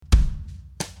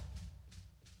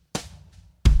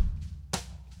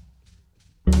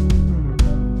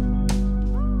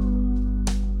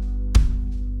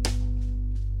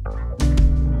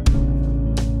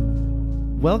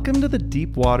Welcome to the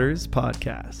Deep Waters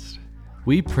Podcast.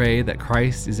 We pray that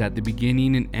Christ is at the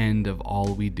beginning and end of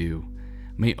all we do.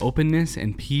 May openness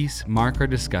and peace mark our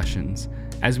discussions.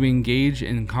 As we engage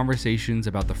in conversations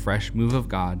about the fresh move of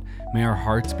God, may our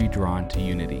hearts be drawn to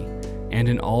unity. And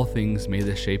in all things, may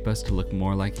this shape us to look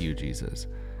more like you, Jesus.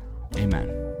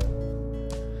 Amen.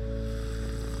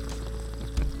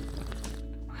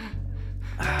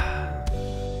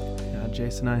 Now,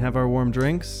 Jason and I have our warm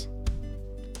drinks,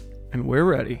 and we're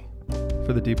ready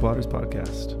for the Deep Waters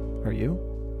Podcast. Are you?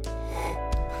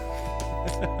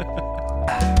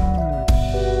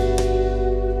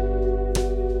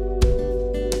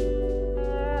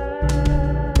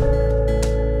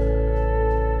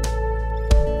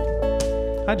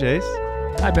 Hi,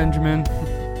 Jace. Hi, Benjamin.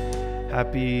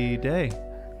 Happy day,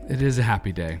 It is a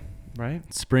happy day.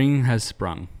 right? Spring has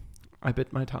sprung. I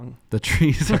bit my tongue. The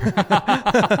trees are...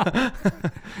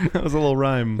 That was a little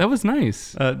rhyme. That was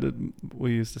nice.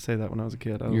 We used to say that when I was a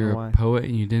kid. I don't You're know why. a poet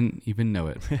and you didn't even know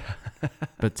it.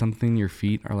 But something, your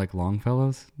feet are like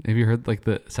Longfellows. Have you heard like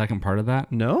the second part of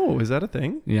that? No, is that a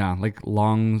thing? Yeah, like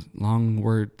long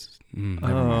words.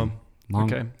 Never mind.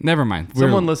 Okay. Never mind.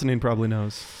 Someone listening probably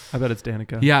knows. I bet it's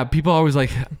Danica. Yeah, people always like,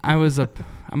 I'm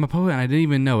a poet and I didn't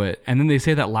even know it. And then they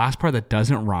say that last part that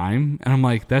doesn't rhyme. And I'm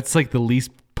like, that's like the least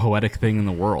poetic thing in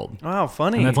the world. Wow,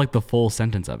 funny. And that's like the full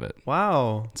sentence of it.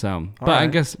 Wow. So, but I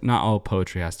guess not all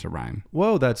poetry has to rhyme.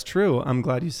 Whoa, that's true. I'm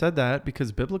glad you said that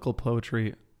because biblical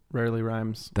poetry rarely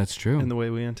rhymes That's true. in the way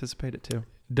we anticipate it to.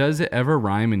 Does it ever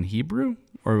rhyme in Hebrew?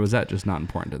 Or was that just not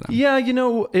important to them? Yeah,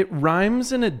 it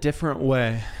rhymes in a different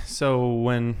way. So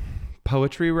when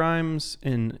poetry rhymes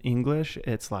in English,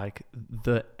 it's like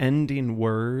the ending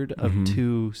word of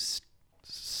two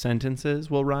sentences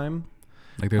will rhyme.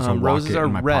 Like there's a roses rocket are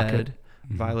in my red, pocket.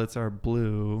 violets are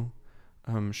blue,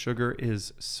 sugar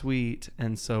is sweet,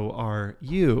 and so are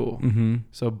you. Mm-hmm.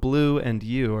 So blue and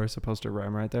you are supposed to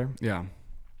rhyme right there. Yeah.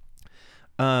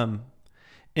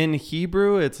 In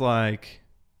Hebrew, it's like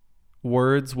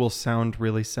words will sound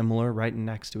really similar right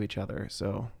next to each other.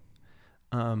 So,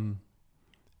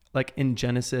 like in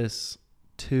Genesis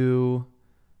 2,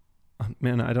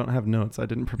 man, I don't have notes. I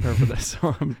didn't prepare for this,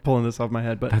 so I'm pulling this off my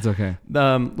head. But That's okay.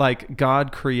 like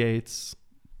God creates,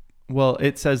 well,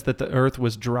 it says that the earth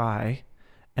was dry,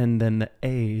 and then the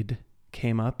aid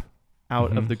came up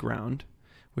out of the ground,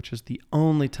 which is the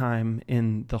only time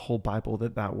in the whole Bible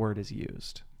that word is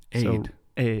used. Aid. So,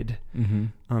 aid,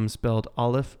 spelled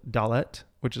Aleph Dalet,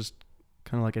 which is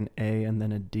kind of like an A and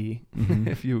then a D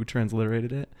if you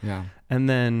transliterated it. Yeah. And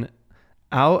then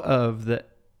out of the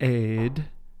aid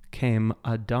came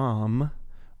Adam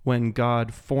when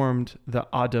God formed the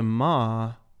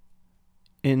Adamah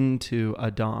into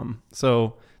Adam.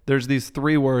 So there's these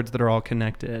three words that are all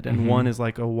connected, and one is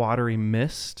like a watery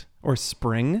mist or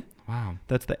spring. Wow.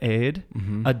 That's the aid.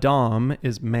 Adam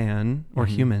is man or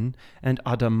human, and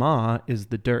Adamah is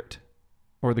the dirt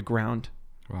or the ground.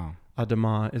 Wow.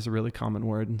 Adamah is a really common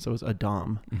word, and so is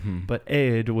Adam. But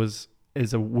aid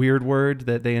is a weird word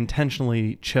that they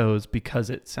intentionally chose because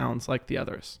it sounds like the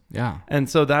others. Yeah. And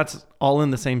so that's all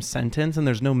in the same sentence, and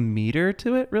there's no meter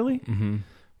to it, really.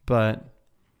 But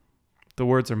the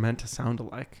words are meant to sound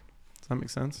alike. Does that make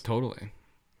sense? Totally.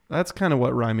 That's kind of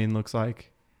what rhyming looks like.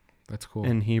 That's cool.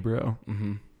 In Hebrew.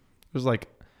 There's like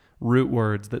root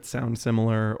words that sound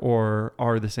similar or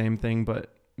are the same thing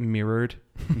but mirrored.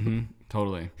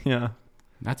 Totally. Yeah.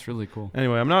 That's really cool.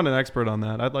 Anyway, I'm not an expert on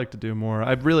that. I'd like to do more.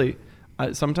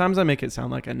 Sometimes I make it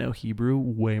sound like I know Hebrew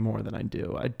way more than I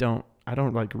do. I don't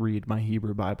like read my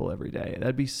Hebrew Bible every day.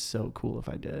 That'd be so cool if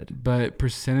I did. But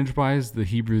percentage-wise, the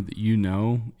Hebrew that you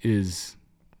know is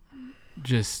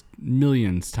just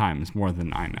millions times more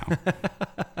than I know.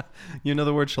 You know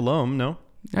the word shalom, no?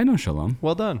 I know shalom.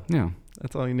 Well done. Yeah.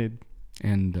 That's all you need.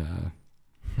 And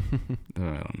I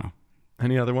don't know.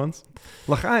 Any other ones?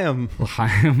 L'chaim.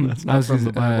 L'chaim. That's not from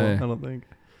the Bible, I don't think.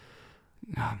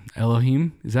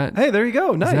 Elohim. Is that? Hey, there you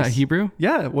go. Nice. Is that Hebrew?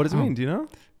 Yeah. What does it mean? Do you know?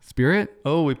 Spirit?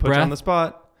 Oh, we put you Breath? on the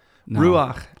spot. No.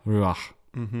 Ruach.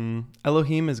 Ruach.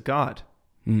 Elohim is God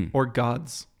or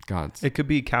gods. Gods. It could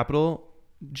be capital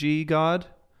G God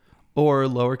or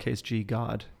lowercase g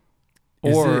God.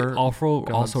 Or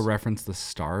also reference the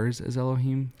stars as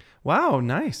Elohim? Wow,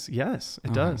 nice. Yes,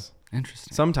 it does.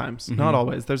 Interesting. Sometimes, not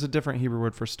always. There's a different Hebrew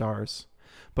word for stars.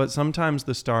 But sometimes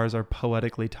the stars are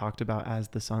poetically talked about as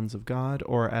the sons of God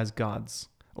or as gods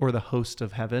or the host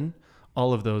of heaven.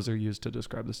 All of those are used to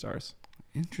describe the stars.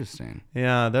 Interesting.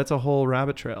 Yeah, that's a whole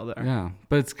rabbit trail there. Yeah,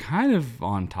 but it's kind of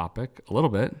on topic a little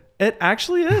bit. It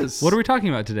actually is. What are we talking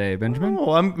about today, Benjamin?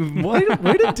 Oh, way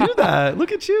to do that.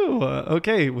 Look at you.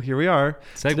 Okay, well, here we are.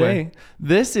 Segue. Today,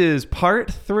 this is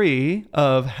part 3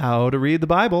 of How to Read the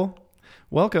Bible.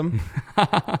 Welcome.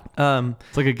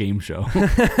 It's like a game show.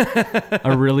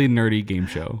 A really nerdy game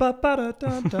show.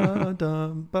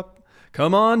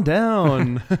 Come on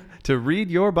down to read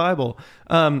your Bible.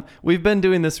 We've been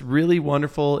doing this really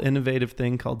wonderful, innovative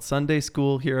thing called Sunday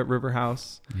School here at River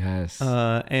House. Yes.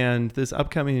 And this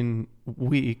upcoming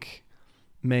week,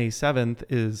 May 7th,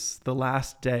 is the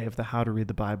last day of the How to Read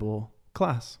the Bible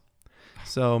class.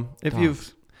 So if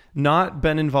you've not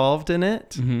been involved in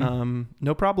it,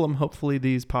 no problem. Hopefully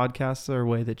these podcasts are a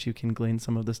way that you can glean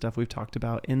some of the stuff we've talked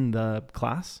about in the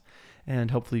class.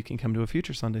 And hopefully you can come to a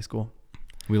future Sunday school.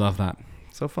 We love that.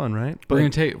 So fun, right? We're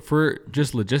going to take, for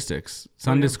just logistics,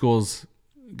 Sunday school's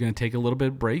going to take a little bit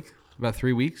of break, about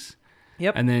 3 weeks.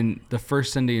 Yep. And then the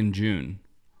first Sunday in June,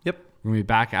 Yep. we're going to be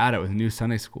back at it with a new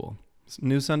Sunday school.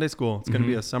 New Sunday school. It's going to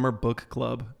be a summer book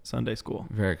club Sunday school.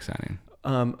 Very exciting.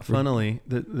 Funnily,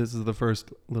 this is the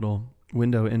first little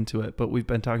window into it, but we've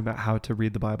been talking about how to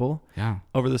read the Bible. Yeah.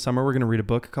 Over the summer, we're going to read a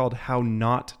book called How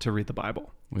Not to Read the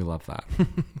Bible. We love that.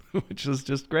 Which is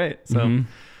just great. So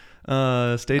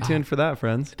stay tuned for that,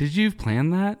 friends. Did you plan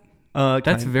that?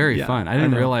 That's very fun. I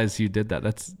didn't realize you did that.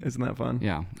 Isn't that fun?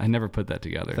 Yeah. I never put that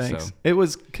together. Thanks. So. It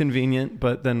was convenient,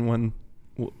 but then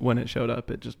when it showed up,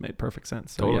 it just made perfect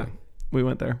sense. So Totally. yeah, we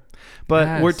went there.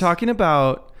 But we're talking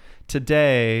about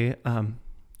today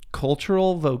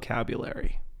cultural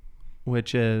vocabulary,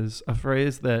 which is a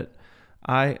phrase that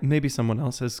maybe someone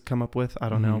else has come up with. I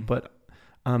don't know, but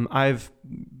I've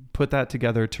put that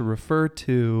together to refer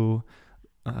to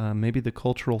maybe the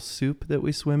cultural soup that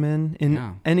we swim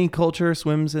in. Any culture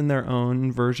swims in their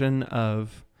own version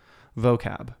of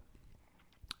vocab.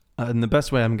 And the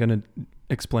best way I'm going to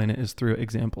explain it is through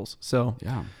examples. So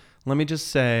let me just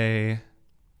say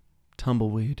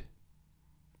tumbleweed.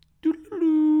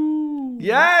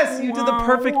 Yes, you did the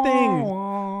perfect thing.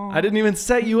 I didn't even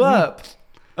set you up.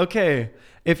 Okay.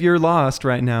 If you're lost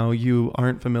right now, you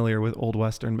aren't familiar with old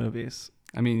Western movies.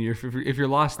 I mean, if you're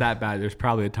lost that bad, there's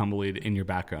probably a tumbleweed in your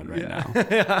background right now.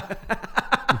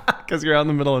 Because you're out in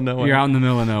the middle of nowhere. You're out in the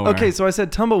middle of nowhere. Okay, so I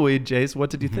said tumbleweed, Jace. What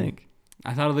did you think?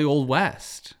 I thought of the Old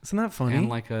West. Isn't that funny? And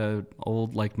like a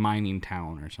old mining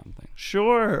town or something.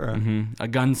 Sure. A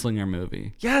gunslinger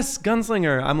movie. Yes,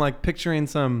 gunslinger. I'm like picturing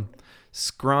some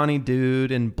scrawny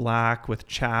dude in black with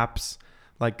chaps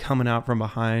like coming out from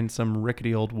behind some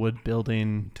rickety old wood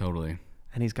building. Totally.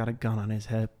 And he's got a gun on his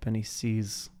hip and he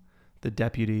sees the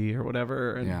deputy or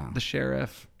whatever and the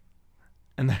sheriff.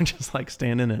 And they're just like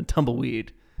standing in a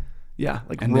tumbleweed. Yeah,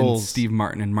 like and rolls. Then Steve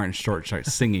Martin and Martin Short start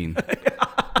singing.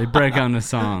 They break out in a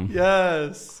song.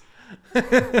 Yes.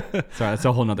 Sorry, that's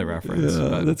a whole nother reference.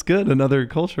 Yeah, that's good. Another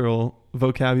cultural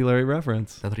vocabulary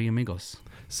reference. The Three Amigos.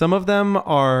 Some of them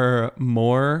are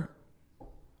more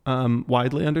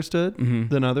widely understood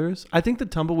than others. I think the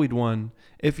tumbleweed one,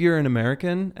 if you're an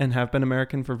American and have been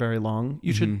American for very long,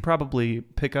 you should probably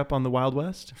pick up on the Wild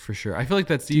West. For sure. I feel like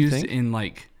that's used in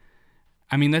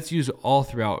that's used all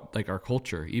throughout like our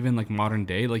culture, even like modern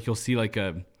day. Like you'll see like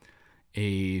a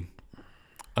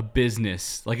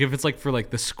business, like if it's like for like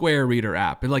the Square Reader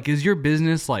app, like is your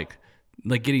business like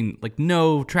getting like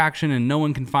no traction and no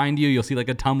one can find you, you'll see like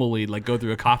a tumbleweed like go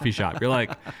through a coffee shop. You're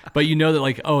like, but you know that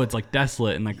like, oh, it's like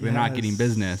desolate and like they're not getting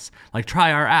business. Like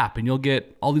try our app and you'll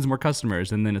get all these more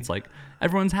customers. And then it's like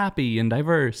everyone's happy and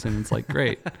diverse and it's like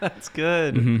great. That's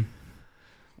good.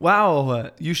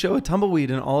 Wow. You show a tumbleweed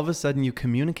and all of a sudden you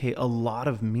communicate a lot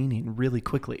of meaning really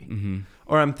quickly.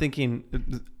 Or I'm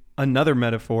thinking another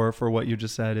metaphor for what you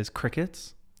just said is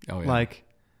crickets. Oh yeah. Like,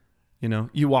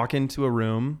 you walk into a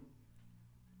room.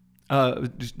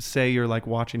 Say you're like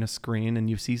watching a screen and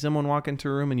you see someone walk into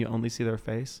a room and you only see their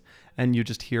face and you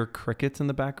just hear crickets in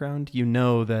the background. You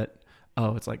know that,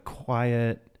 it's like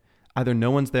quiet. Either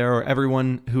no one's there or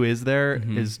everyone who is there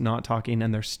is not talking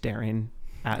and they're staring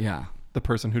at the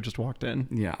person who just walked in.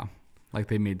 Yeah. Like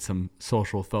they made some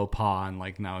social faux pas and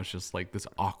like now it's just like this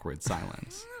awkward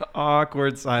silence.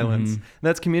 Awkward silence.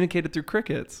 That's communicated through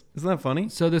crickets. Isn't that funny?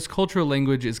 So this cultural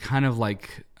language is kind of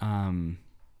like...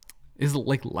 is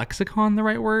like lexicon the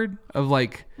right word of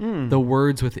like the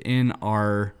words within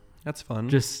our that's fun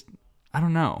just I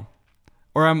don't know,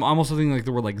 or I'm also thinking like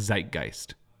the word like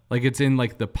zeitgeist, like it's in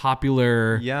like the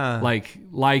popular like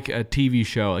a TV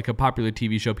show, like a popular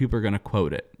TV show, people are gonna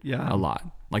quote it a lot,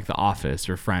 like The Office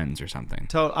or Friends or something.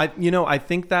 So I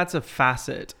think that's a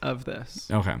facet of this.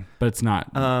 Okay, but it's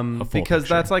not a full because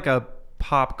picture. that's like a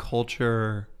pop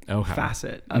culture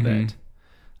facet of it.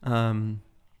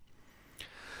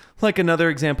 Like another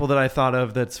example that I thought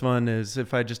of that's fun is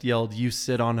if I just yelled, "You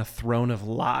sit on a throne of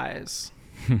lies."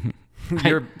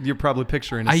 You're probably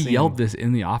picturing a I scene. yelled this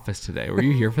in the office today. Were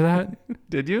you here for that?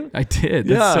 Did you? I did.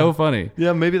 Yeah. That's so funny.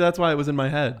 Yeah, maybe that's why it was in my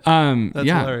head. That's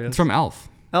yeah, hilarious. it's from Elf.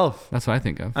 Elf. That's what I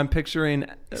think of. I'm picturing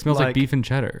It smells like beef and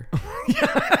cheddar.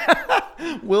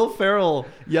 Will Ferrell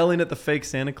yelling at the fake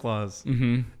Santa Claus.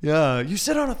 Mm-hmm. Yeah, you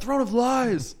sit on a throne of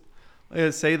lies.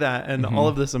 I say that, and all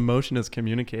of this emotion is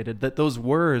communicated. That those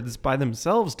words by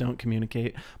themselves don't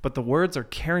communicate, but the words are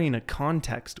carrying a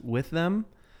context with them.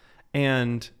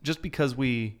 And just because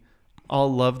we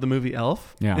all love the movie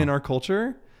Elf in our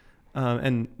culture,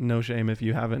 and no shame if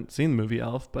you haven't seen the movie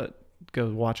Elf, but go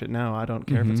watch it now. I don't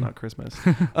care if it's not Christmas.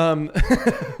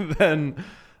 Then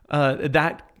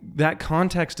that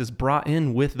context is brought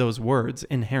in with those words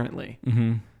inherently.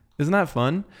 Mm-hmm. Isn't that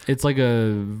fun? It's like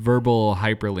a verbal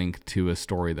hyperlink to a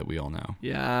story that we all know.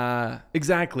 Yeah,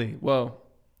 exactly. Whoa.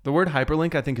 The word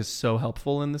hyperlink, I think, is so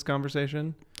helpful in this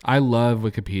conversation. I love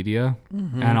Wikipedia,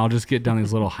 and I'll just get down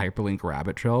these little hyperlink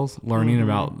rabbit trails, learning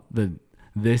about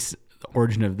this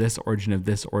origin of this origin of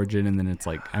this origin, and then it's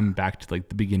like I'm back to like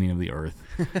the beginning of the earth.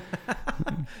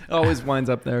 Always winds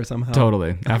up there somehow.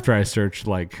 Totally. After I search,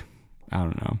 like, I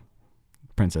don't know,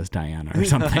 Princess Diana or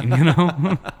something, you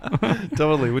know?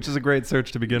 Totally, which is a great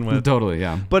search to begin with. Totally,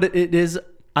 yeah. But it is,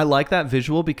 I like that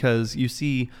visual because you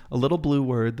see a little blue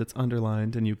word that's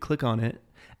underlined and you click on it,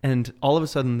 and all of a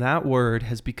sudden that word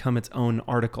has become its own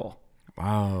article.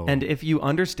 Wow. And if you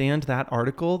understand that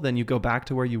article, then you go back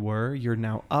to where you were. You're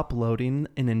now uploading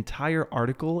an entire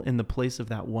article in the place of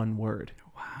that one word.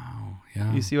 Wow.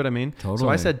 Yeah. You see what I mean? Totally. So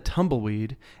I said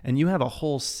tumbleweed, and you have a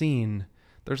whole scene.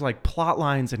 There's like plot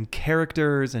lines and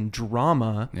characters and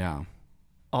drama. Yeah.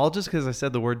 All just because I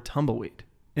said the word tumbleweed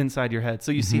inside your head.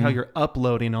 So you see how you're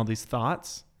uploading all these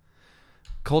thoughts.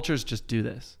 Cultures just do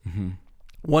this.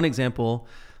 One example,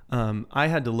 I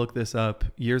had to look this up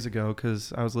years ago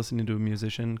because I was listening to a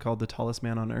musician called The Tallest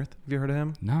Man on Earth. Have you heard of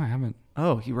him? No, I haven't.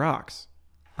 Oh, he rocks.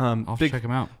 I'll Big check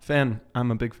him out. Fan.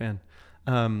 I'm a big fan.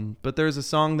 But there's a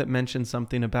song that mentions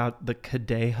something about the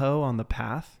Cadejo on the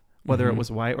path, whether it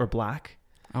was white or black.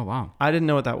 Oh, wow. I didn't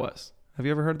know what that was. Have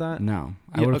you ever heard that? No.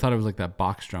 I Yeah, would have thought it was like that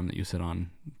box drum that you sit on,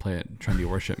 play at trendy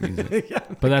worship music. Yeah,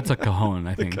 But that's a cajon,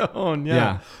 I think. Cajon, yeah.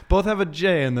 Yeah. Both have a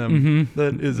J in them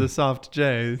that is a soft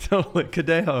J. Totally.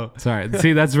 Cadejo. Sorry.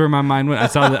 See, that's where my mind went. I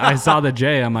saw the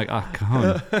J. I'm like, oh,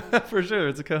 cajon. For sure.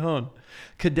 It's a cajon.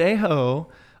 Cadejo.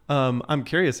 I'm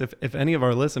curious if any of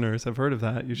our listeners have heard of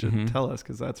that. You should tell us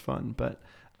because that's fun. But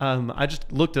I just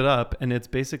looked it up, and it's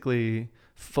basically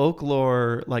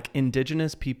folklore. Like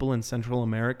indigenous people in Central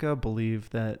America believe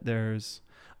that there's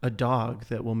a dog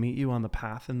that will meet you on the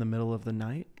path in the middle of the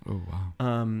night. Oh,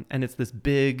 wow. And it's this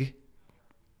big,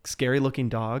 scary looking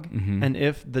dog. And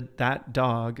if that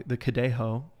dog, the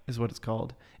Cadejo is what it's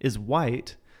called, is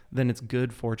white, then it's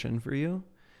good fortune for you.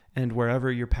 And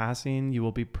wherever you're passing, you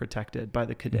will be protected by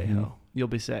the Cadejo. You'll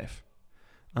be safe.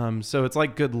 So it's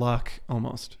like good luck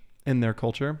almost in their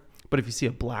culture. But if you see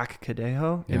a black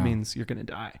Cadejo, it means you're going to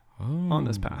die on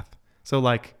this path. So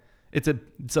like it's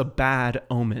a bad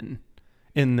omen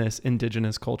in this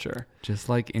indigenous culture. Just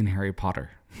like in Harry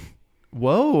Potter.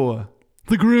 Whoa.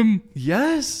 The Grimm.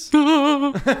 Yes.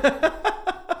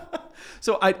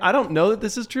 So I don't know that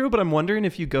this is true, but I'm wondering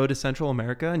if you go to Central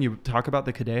America and you talk about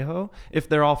the Cadejo, if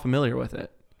they're all familiar with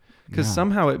it. Because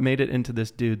somehow it made it into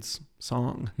this dude's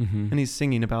song. And he's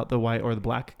singing about the white or the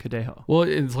black Cadejo. Well,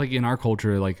 it's like in our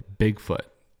culture, like Bigfoot,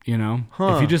 you know?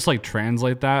 If you just like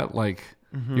translate that, like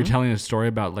you're telling a story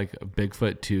about like a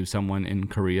Bigfoot to someone in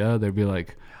Korea, they'd be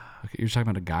like, okay, you're talking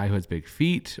about a guy who has big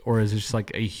feet, or is it just like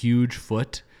a huge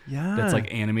foot that's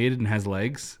like animated and has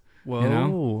legs? Whoa, you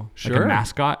know? sure. Like a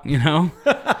mascot, you know?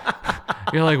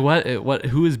 You're like, what,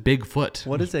 who is Bigfoot?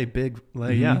 What is a big,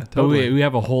 like, yeah, totally. But we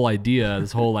have a whole idea,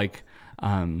 this whole like,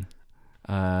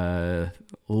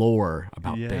 lore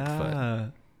about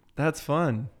Bigfoot. That's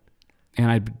fun. And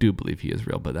I do believe he is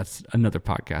real, but that's another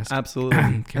podcast.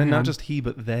 Absolutely. And not just he,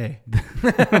 but they.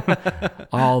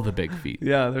 All the big feet.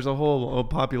 Yeah, there's a whole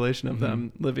population of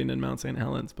them living in Mount St.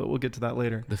 Helens, but we'll get to that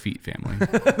later. The feet family.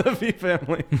 The feet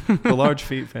family. The large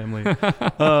feet family.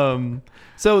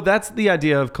 So that's the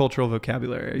idea of cultural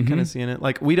vocabulary. Are you kind of seeing it?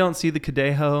 Like, we don't see the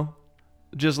Cadejo,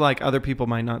 just like other people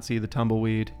might not see the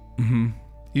tumbleweed.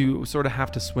 You sort of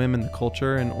have to swim in the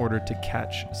culture in order to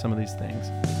catch some of these things.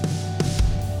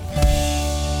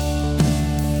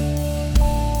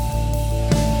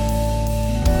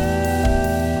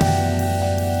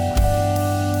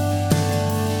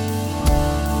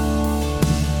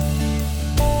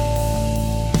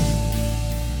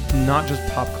 not just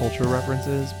pop culture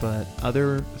references, but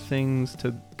other things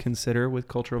to consider with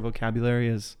cultural vocabulary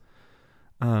is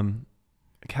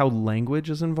like how language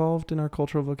is involved in our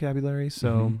cultural vocabulary.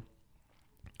 So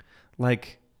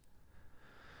like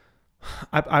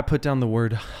I put down the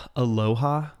word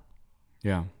aloha.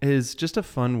 Yeah. Is just a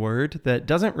fun word that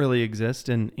doesn't really exist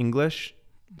in English.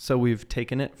 So we've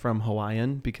taken it from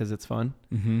Hawaiian because it's fun.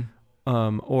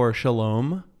 Or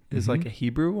shalom is like a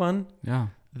Hebrew one. Yeah.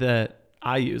 That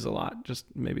I use a lot. Just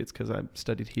maybe it's because I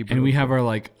studied Hebrew. And we have our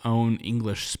like own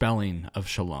English spelling of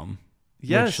shalom.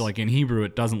 Yes. Which, like in Hebrew,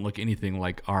 it doesn't look anything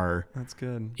like our That's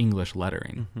good. English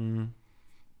lettering.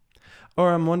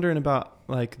 Or I'm wondering about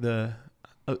like the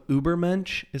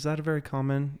Übermensch. Is that a very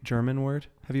common German word?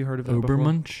 Have you heard of it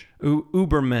Übermensch? before?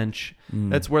 Übermensch.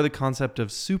 That's where the concept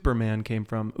of Superman came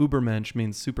from. Übermensch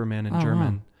means Superman in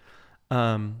German.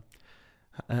 Wow.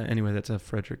 Anyway, that's a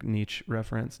Friedrich Nietzsche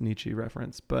reference.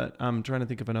 But I'm trying to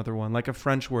think of another one, like a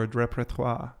French word,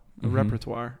 repertoire.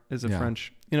 Repertoire is a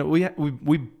French. You know,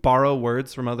 we borrow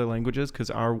words from other languages because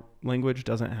our language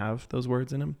doesn't have those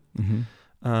words in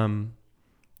them.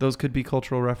 Those could be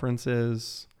cultural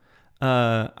references.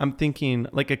 I'm thinking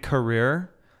like a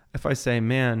career. If I say,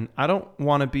 man, I don't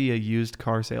want to be a used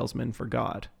car salesman for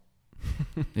God.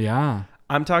 Yeah.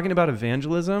 I'm talking about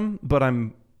evangelism, but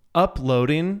I'm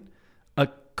uploading a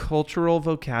cultural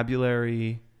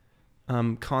vocabulary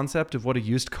concept of what a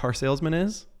used car salesman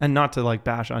is, and not to like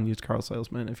bash on used car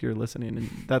salesmen if you're listening and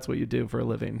that's what you do for a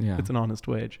living. Yeah. It's an honest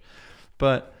wage.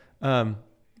 But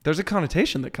there's a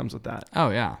connotation that comes with that. Oh,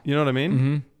 yeah. You know what I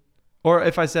mean? Or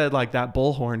if I said like that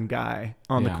bullhorn guy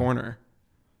on the corner,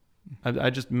 I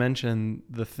just mentioned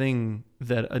the thing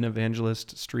that an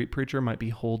evangelist street preacher might be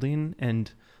holding, and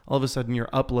all of a sudden you're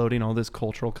uploading all this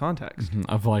cultural context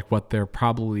of like what they're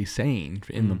probably saying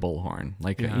in the bullhorn,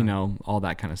 like, you know, all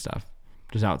that kind of stuff,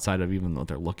 just outside of even what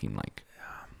they're looking like. Yeah.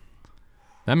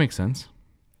 That makes sense.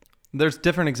 There's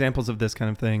different examples of this kind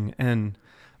of thing. And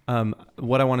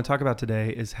what I want to talk about today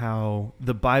is how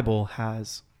the Bible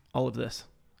has all of this.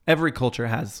 Every culture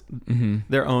has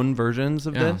their own versions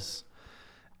of this.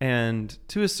 And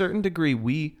to a certain degree,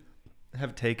 we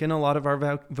have taken a lot of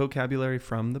our vocabulary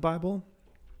from the Bible,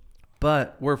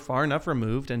 but we're far enough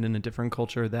removed and in a different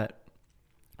culture that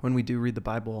when we do read the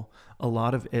Bible, a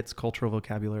lot of its cultural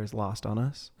vocabulary is lost on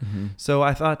us. So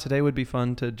I thought today would be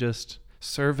fun to just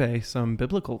survey some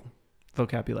biblical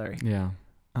vocabulary. Yeah.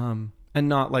 And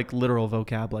not like literal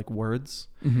vocab like words,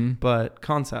 but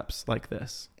concepts like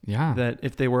this. Yeah. That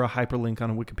if they were a hyperlink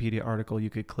on a Wikipedia article, you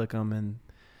could click them and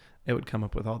it would come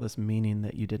up with all this meaning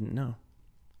that you didn't know.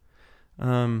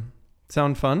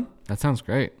 Sound fun? That sounds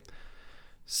great.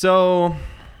 So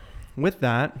with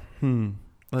that,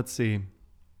 let's see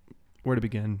where to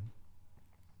begin.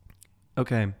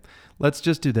 Okay, let's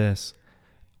just do this.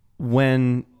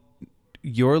 When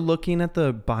you're looking at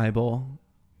the Bible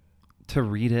to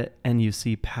read it and you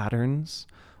see patterns,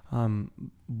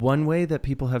 one way that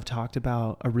people have talked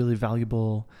about a really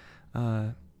valuable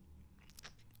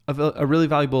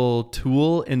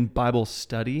tool in Bible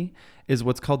study is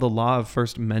what's called the law of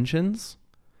first mentions.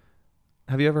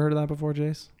 Have you ever heard of that before,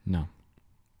 Jace? No.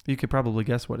 You could probably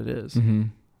guess what it is.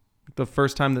 The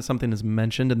first time that something is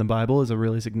mentioned in the Bible is a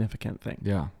really significant thing.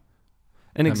 Yeah.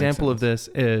 An example of this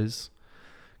is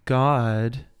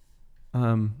God.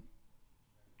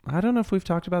 I don't know if we've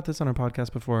talked about this on our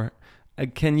podcast before.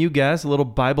 Can you guess, a little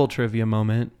Bible trivia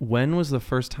moment, when was the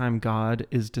first time God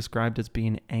is described as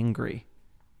being angry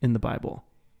in the Bible?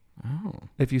 Oh.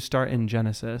 If you start in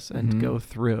Genesis and go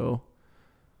through,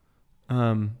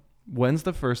 when's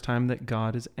the first time that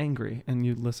God is angry? And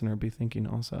you listener be thinking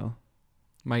also.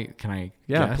 Can I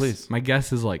Yeah, guess? please. My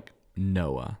guess is like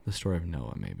Noah, the story of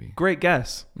Noah, maybe. Great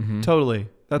guess. Totally.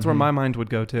 That's where my mind would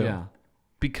go too. Yeah.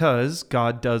 Because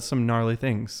God does some gnarly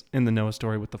things in the Noah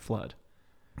story with the flood.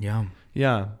 Yeah.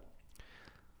 Yeah.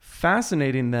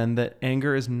 Fascinating then that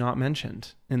anger is not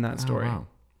mentioned in that story. Oh,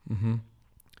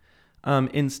 wow.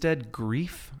 Instead,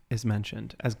 grief is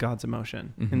mentioned as God's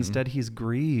emotion. Instead, he's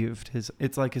grieved.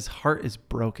 It's like his heart is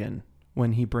broken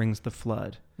when he brings the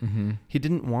flood. He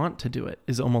didn't want to do it,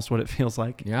 is almost what it feels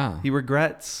like. Yeah. He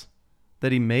regrets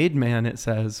that he made man, it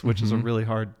says, which is a really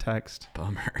hard text.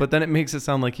 Bummer. But then it makes it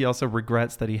sound like he also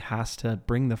regrets that he has to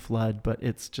bring the flood, but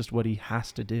it's just what he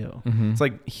has to do. It's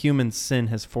like human sin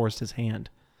has forced his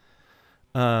hand.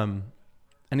 And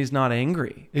he's not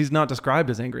angry. He's not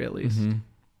described as angry, at least.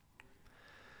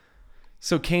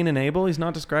 So Cain and Abel, he's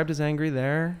not described as angry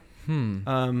there.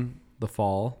 The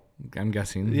fall, I'm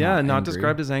guessing. Yeah, not angry.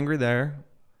 described as angry there.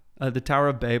 The Tower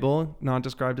of Babel, not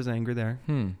described as angry there.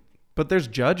 But But there's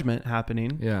judgment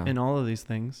happening in all of these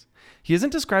things. He isn't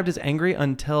described as angry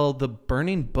until the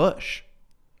burning bush.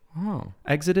 Oh.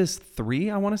 Exodus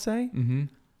 3, I want to say.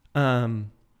 Mm-hmm.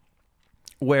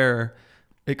 Where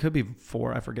it could be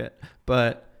 4, I forget.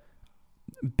 But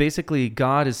basically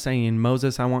God is saying,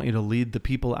 Moses, I want you to lead the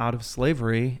people out of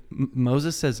slavery.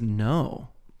 Moses says no.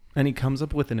 And he comes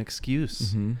up with an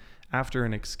excuse after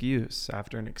an excuse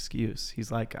after an excuse.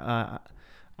 He's like,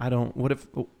 I don't, what if,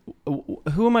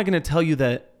 who am I going to tell you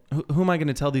that, who am I going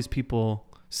to tell these people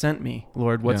sent me,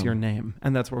 Lord? What's your name?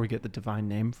 And that's where we get the divine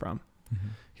name from.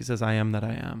 He says, I am that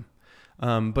I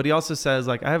am. But he also says,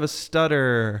 like, I have a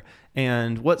stutter,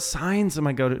 and what signs am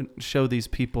I going to show these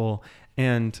people?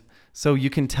 And so you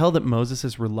can tell that Moses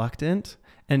is reluctant,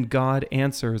 and God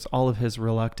answers all of his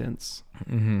reluctance.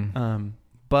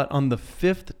 But on the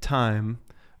 5th time,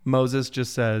 Moses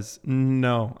just says,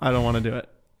 no, I don't want to do it.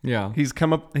 Yeah.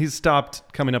 He's stopped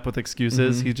coming up with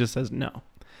excuses. He just says no.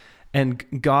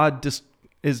 And God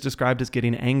is described as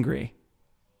getting angry.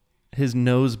 His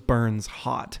nose burns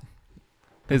hot.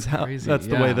 That's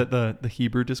the way that the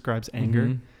Hebrew describes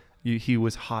anger. He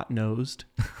was hot-nosed,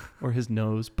 or his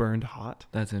nose burned hot.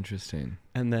 That's interesting.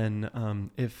 And then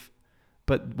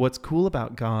but what's cool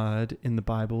about God in the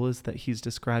Bible is that he's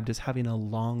described as having a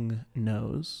long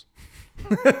nose.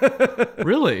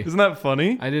 Really? Isn't that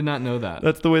funny? I did not know that.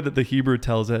 That's the way that the Hebrew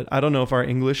tells it. I don't know if our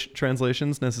English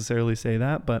translations necessarily say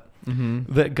that, but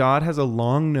that God has a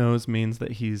long nose means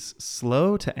that he's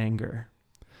slow to anger,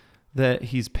 that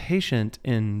he's patient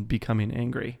in becoming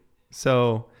angry.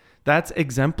 So that's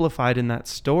exemplified in that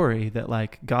story, that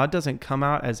like God doesn't come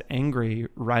out as angry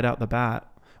right out the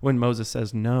bat when Moses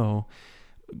says no.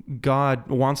 God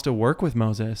wants to work with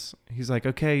Moses. He's like,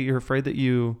 okay, you're afraid that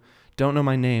you don't know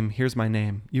my name. Here's my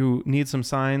name. You need some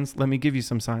signs. Let me give you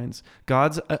some signs.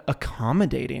 God's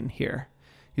accommodating here.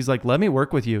 He's like, let me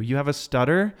work with you. You have a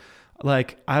stutter.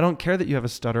 Like, I don't care that you have a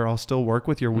stutter. I'll still work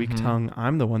with your weak tongue.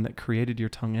 I'm the one that created your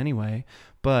tongue anyway.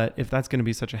 But if that's going to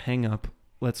be such a hang up,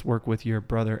 let's work with your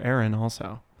brother Aaron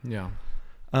also. Yeah.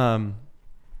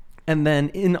 And then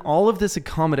in all of this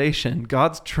accommodation,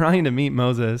 God's trying to meet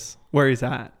Moses where he's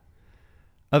at.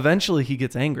 Eventually he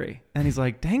gets angry and he's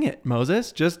like, dang it,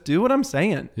 Moses, just do what I'm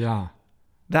saying. Yeah.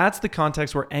 That's the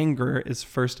context where anger is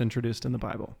first introduced in the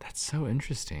Bible. That's so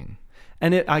interesting.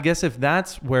 And I guess if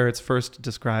that's where it's first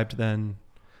described, then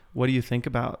what do you think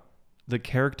about the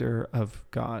character of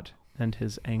God and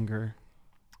his anger?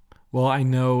 Well, I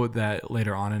know that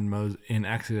later on in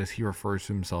Exodus, he refers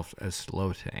to himself as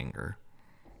slow to anger.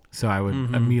 So I would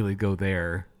immediately go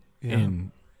there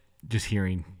in just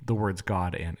hearing the words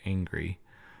God and angry.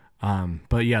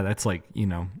 But yeah, that's like,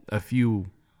 a few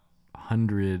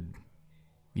 100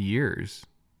 years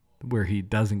where he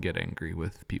doesn't get angry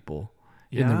with people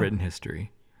in the written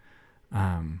history,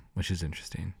 which is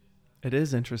interesting. It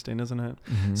is interesting, isn't it?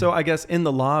 So I guess in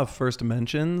the law of first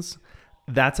mentions,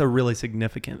 that's a really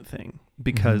significant thing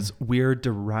because we're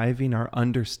deriving our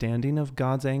understanding of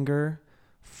God's anger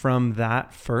from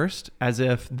that first, as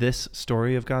if this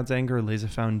story of God's anger lays a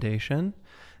foundation,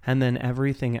 and then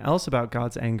everything else about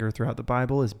God's anger throughout the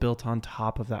Bible is built on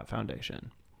top of that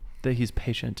foundation. That he's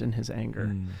patient in his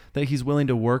anger, that he's willing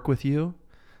to work with you,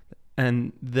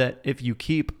 and that if you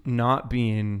keep not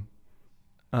being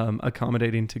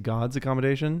accommodating to God's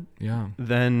accommodation,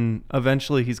 then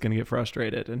eventually he's going to get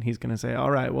frustrated and he's going to say,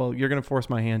 all right, well, you're going to force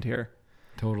my hand here.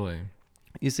 Totally.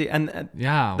 You see, and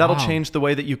that'll change the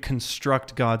way that you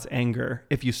construct God's anger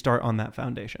if you start on that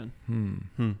foundation.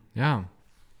 Yeah.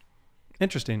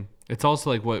 Interesting. It's also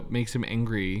like what makes him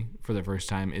angry for the first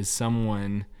time is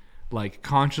someone like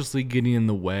consciously getting in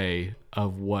the way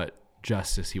of what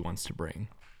justice he wants to bring.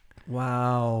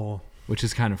 Wow. Which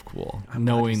is kind of cool.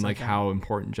 Knowing like how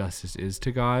important justice is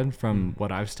to God from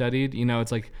what I've studied.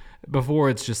 It's like before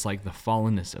it's just like the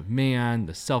fallenness of man,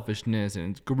 the selfishness,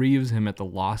 and it grieves him at the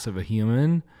loss of a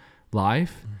human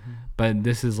life. But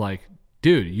this is like,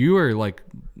 dude, you are like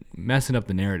messing up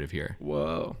the narrative here.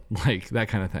 Whoa. Like that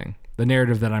kind of thing. The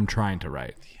narrative that I'm trying to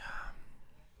write.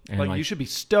 Yeah. And like you should be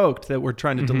stoked that we're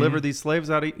trying to deliver these slaves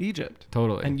out of Egypt.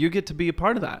 Totally. And you get to be a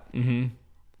part of that.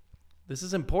 This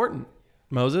is important.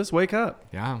 Moses, wake up.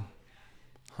 Yeah.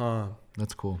 Huh.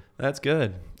 That's cool. That's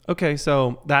good. Okay,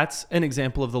 so that's an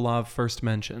example of the law of first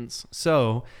mentions.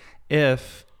 So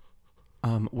if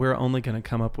we're only going to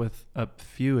come up with a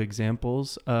few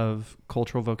examples of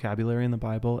cultural vocabulary in the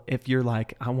Bible, if you're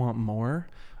like, I want more,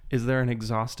 is there an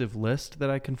exhaustive list that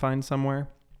I can find somewhere?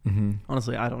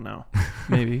 Honestly, I don't know.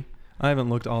 Maybe. I haven't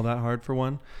looked all that hard for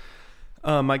one.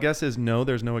 My guess is no,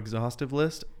 there's no exhaustive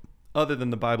list other than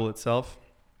the Bible itself.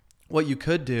 What you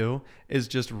could do is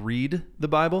just read the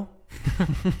Bible.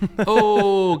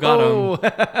 Oh, got him.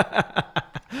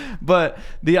 But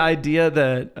the idea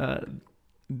that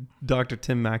Dr.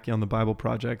 Tim Mackey on the Bible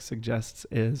Project suggests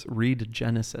is read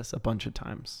Genesis a bunch of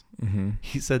times. Mm-hmm.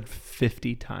 He said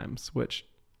 50 times, which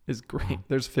is great. Wow.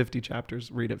 There's 50 chapters.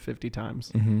 Read it 50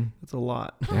 times. Mm-hmm. That's a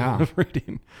lot Yeah. of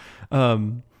reading.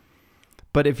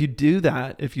 But if you do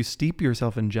that, if you steep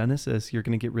yourself in Genesis, you're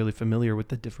going to get really familiar with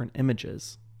the different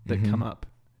images that come up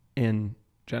in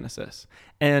Genesis.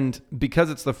 And because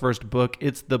it's the first book,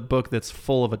 it's the book that's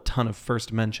full of a ton of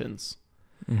first mentions.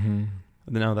 Mm-hmm.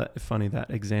 Now that funny, that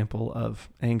example of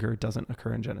anger doesn't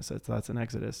occur in Genesis. That's in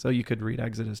Exodus. So you could read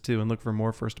Exodus too and look for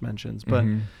more first mentions.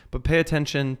 But pay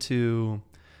attention to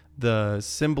the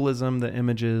symbolism, the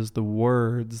images, the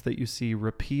words that you see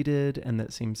repeated and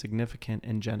that seem significant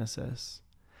in Genesis.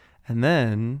 And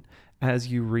then as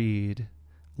you read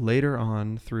later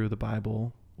on through the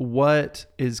Bible, what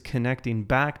is connecting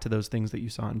back to those things that you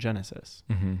saw in Genesis?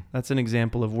 Mm-hmm. That's an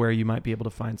example of where you might be able to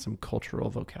find some cultural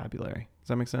vocabulary. Does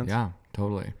that make sense? Yeah,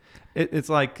 totally. It's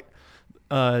like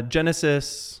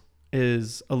Genesis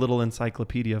is a little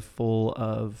encyclopedia full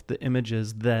of the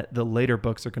images that the later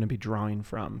books are going to be drawing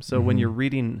from. So when you're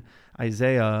reading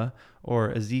Isaiah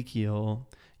or Ezekiel,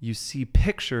 you see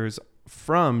pictures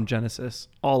from Genesis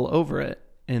all over it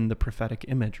in the prophetic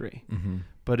imagery. Mm-hmm.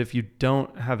 But if you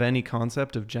don't have any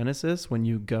concept of Genesis when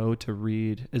you go to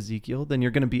read Ezekiel, then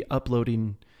you're going to be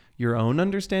uploading your own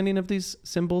understanding of these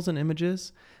symbols and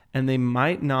images, and they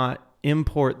might not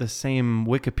import the same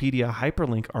Wikipedia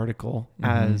hyperlink article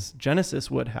as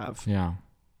Genesis would have. Yeah.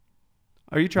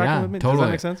 Are you tracking with me? Totally. Does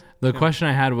that make sense? The question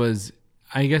I had was,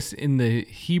 I guess in the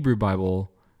Hebrew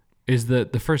Bible, is the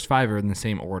first 5 are in the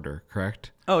same order,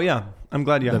 correct? Oh, yeah. I'm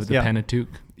glad you asked. The Pentateuch?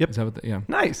 Yep. Is that what yeah.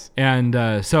 Nice. And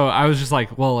so I was just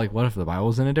like, well, like, what if the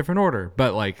Bible's in a different order?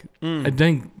 But like, I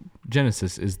think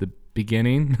Genesis is the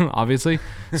beginning, obviously.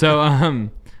 So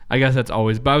I guess that's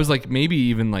always, but I was like, maybe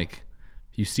even like,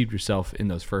 you steeped yourself in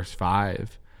those first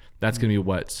 5, that's going to be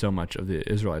what so much of the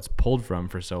Israelites pulled from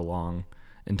for so long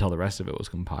until the rest of it was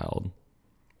compiled.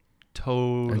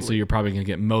 Totally. And so you're probably going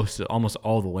to get almost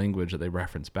all the language that they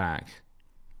reference back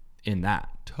in that.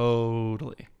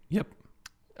 Totally. Yep.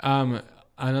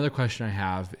 Another question I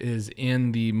have is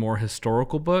in the more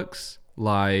historical books,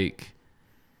 like,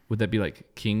 would that be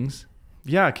like Kings?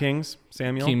 Yeah. Kings,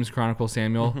 Samuel. Kings, Chronicles,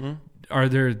 Samuel. Are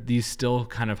there these still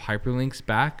kind of hyperlinks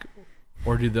back?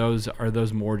 Or are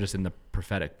those more just in the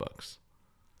prophetic books?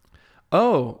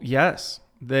 Oh, yes.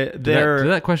 Did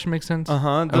that question make sense? Those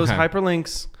Okay.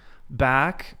 hyperlinks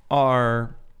back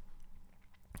are,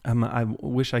 I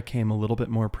wish I came a little bit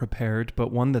more prepared,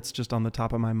 but one that's just on the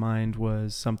top of my mind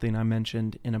was something I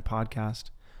mentioned in a podcast.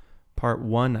 Part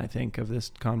 1, I think, of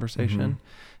this conversation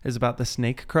is about the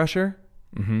snake crusher.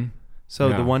 Mm-hmm. So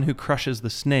Yeah. the one who crushes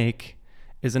the snake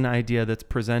is an idea that's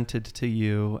presented to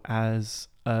you as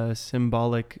a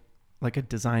symbolic, like a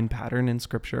design pattern in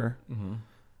scripture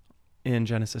in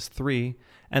Genesis 3.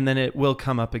 And then it will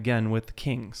come up again with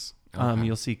Kings. Okay.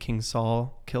 You'll see King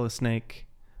Saul kill a snake,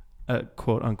 a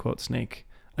quote unquote snake,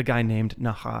 a guy named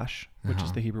Nahash, which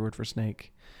is the Hebrew word for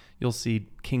snake. You'll see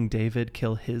King David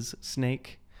kill his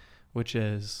snake, which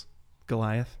is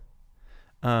Goliath.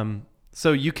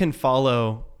 So you can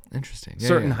follow Interesting.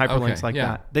 certain hyperlinks Okay, like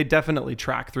that. They definitely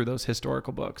track through those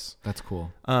historical books. That's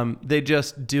cool. They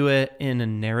just do it in a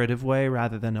narrative way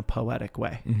rather than a poetic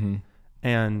way. Mm-hmm.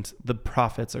 And the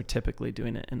prophets are typically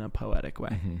doing it in a poetic way.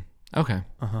 Mm-hmm. Okay.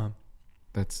 Uh-huh.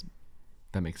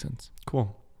 That makes sense.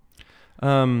 Cool.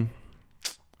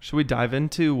 Should we dive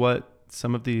into what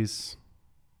some of these,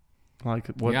 some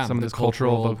of this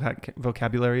cultural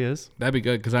vocabulary is? That'd be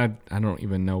good because I don't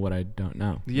even know what I don't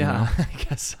know. Yeah, You know? I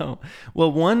guess so.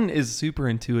 Well, one is super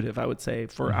intuitive, I would say,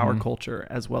 for our culture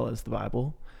as well as the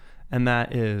Bible. And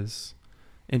that is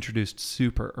introduced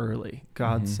super early.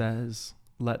 God says,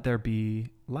 let there be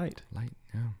light. Light,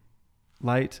 yeah.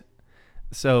 Light.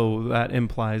 So that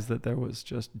implies that there was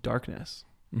just darkness.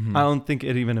 Mm-hmm. I don't think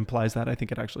it even implies that. I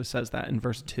think it actually says that in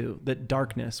verse 2, that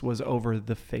darkness was over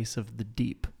the face of the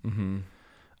deep.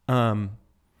 Mm-hmm.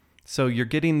 So you're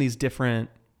getting these different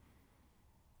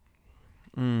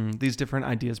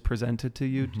ideas presented to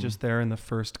you just there in the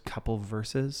first couple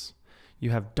verses. You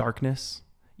have darkness.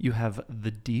 You have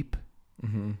the deep.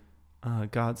 Mm-hmm.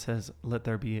 God says, let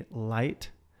there be light.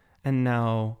 And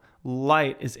now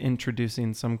light is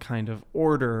introducing some kind of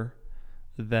order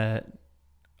that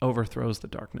overthrows the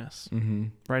darkness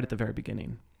right at the very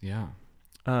beginning. Yeah.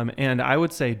 And I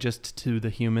would say just to the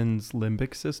human's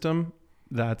limbic system,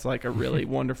 that's like a really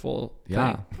wonderful thing.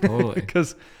 Yeah, totally.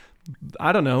 Because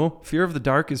I don't know. Fear of the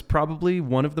dark is probably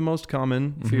one of the most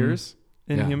common fears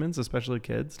in Yeah. humans, especially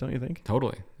kids, don't you think?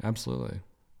 Totally. Absolutely.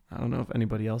 I don't know if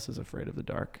anybody else is afraid of the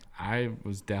dark. I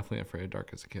was definitely afraid of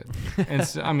dark as a kid. And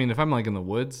so, I mean, if I'm like in the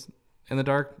woods in the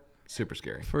dark, super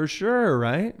scary. For sure,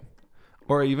 right?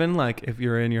 Or even like if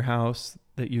you're in your house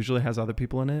that usually has other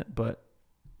people in it, but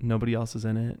nobody else is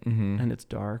in it, and it's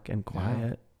dark and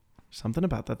quiet. Something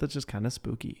about that that's just kind of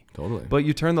spooky. Totally. But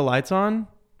you turn the lights on,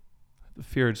 the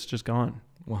fear is just gone.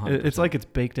 100%. It's like it's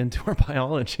baked into our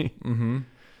biology.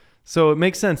 So it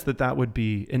makes sense that that would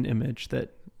be an image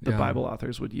that the Bible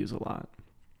authors would use a lot.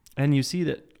 And you see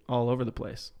that all over the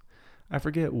place. I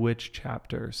forget which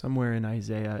chapter, somewhere in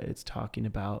Isaiah, it's talking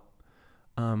about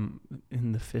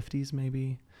in the 50s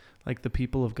maybe, like the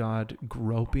people of God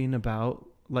groping about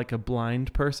like a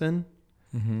blind person,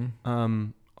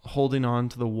 holding on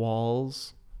to the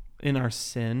walls in our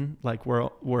sin, like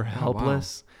we're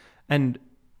helpless. And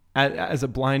as a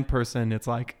blind person, it's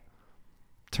like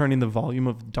turning the volume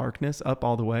of darkness up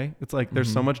all the way. It's like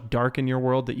there's so much dark in your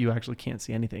world that you actually can't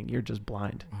see anything. You're just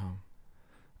blind.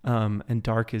 Wow. And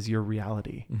dark is your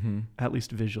reality, at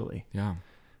least visually. Yeah.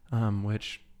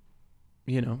 Which,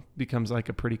 you know, becomes like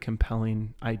a pretty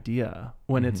compelling idea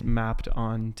when it's mapped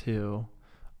onto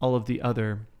all of the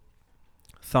other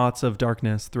thoughts of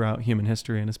darkness throughout human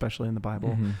history and especially in the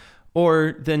Bible.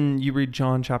 Or then you read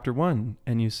John chapter 1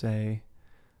 and you say,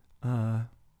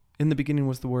 in the beginning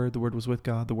was the Word was with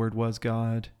God, the Word was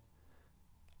God.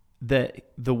 That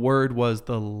the Word was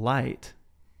the light,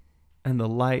 and the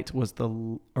light was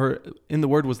in the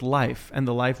Word was life, and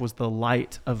the life was the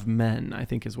light of men, I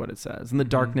think is what it says. And the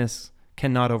darkness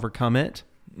cannot overcome it.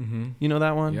 You know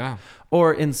that one? Yeah.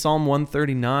 Or in Psalm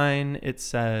 139, it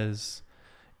says,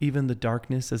 even the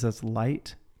darkness is as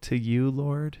light to you,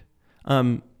 Lord.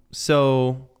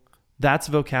 So that's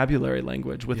vocabulary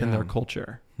language within their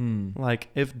culture. Like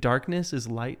if darkness is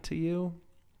light to you,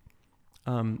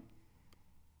 I'm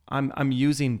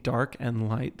using dark and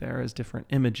light there as different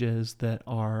images that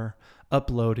are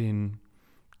uploading.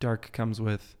 Dark comes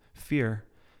with fear.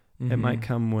 It might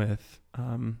come with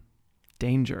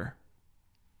danger.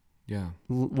 Yeah.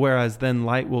 Whereas then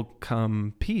light will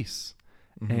come peace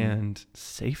and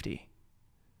safety.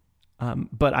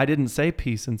 But I didn't say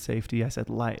peace and safety. I said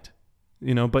light.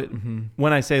 You know, but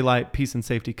when I say light, peace and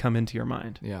safety come into your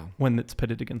mind when it's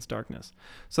pitted against darkness.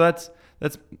 So that's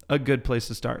a good place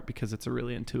to start because it's a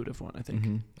really intuitive one, I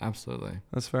think. Absolutely.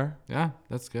 That's fair. Yeah,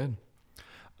 that's good.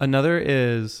 Another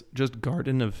is just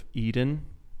Garden of Eden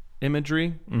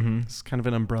imagery. It's kind of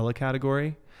an umbrella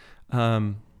category.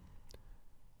 When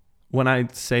I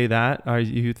say that, are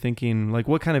you thinking like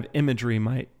what kind of imagery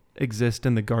might exist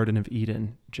in the Garden of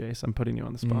Eden, Jace? I'm putting you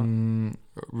on the spot.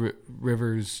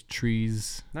 Rivers,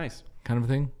 trees, Nice. kind of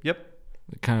thing. Yep.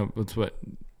 Kind of it's what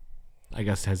I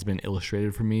guess has been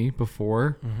illustrated for me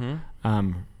before.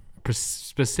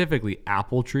 Specifically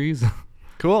apple trees.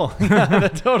 Cool. Yeah,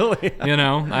 totally. You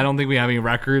know, I don't think we have any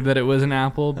record that it was an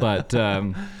apple, but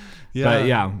but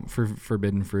yeah, for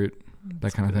forbidden fruit,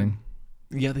 that kind of thing.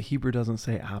 Yeah, the Hebrew doesn't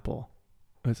say apple.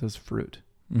 It says fruit.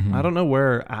 I don't know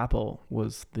where apple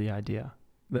was the idea,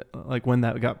 like when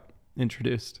that got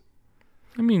introduced.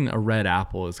 I mean, a red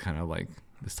apple is kind of like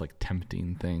this like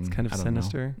tempting thing. It's kind of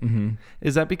sinister.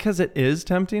 Is that because it is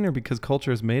tempting or because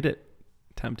culture has made it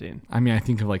tempting? I mean, I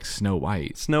think of like Snow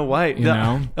White. Snow White. You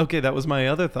know? Okay, that was my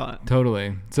other thought.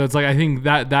 Totally. So it's like, I think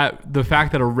that the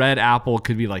fact that a red apple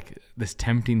could be like this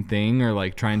tempting thing or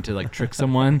like trying to like trick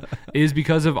someone is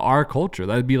because of our culture.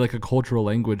 That'd be like a cultural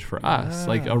language for us.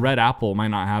 Like a red apple might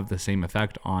not have the same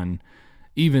effect on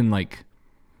even like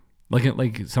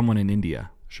someone in India.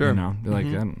 Sure. You know, they're like,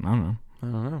 I don't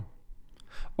know.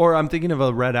 Or I'm thinking of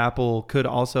a red apple could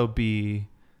also be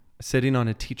sitting on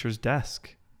a teacher's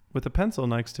desk with a pencil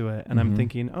next to it. And I'm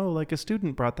thinking, oh, like a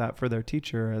student brought that for their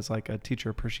teacher as like a teacher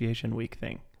appreciation week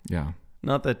thing. Yeah.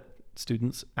 Not that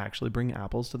students actually bring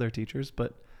apples to their teachers,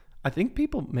 but I think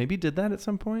people maybe did that at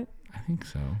some point. I think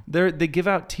so. They give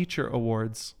out teacher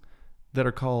awards that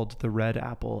are called the Red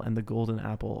Apple and the Golden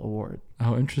Apple Award.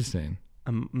 Oh, interesting.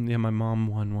 Yeah, my mom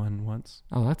won one once.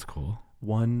 Oh, that's cool.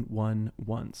 Won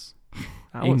once.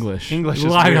 English is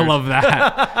I weird. love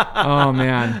that. Oh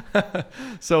man.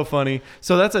 So funny.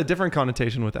 So that's a different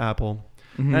connotation with apple.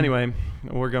 Anyway,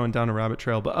 we're going down a rabbit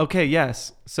trail, but okay.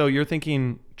 Yes. So you're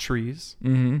thinking trees,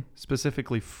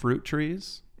 specifically fruit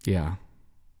trees. Yeah.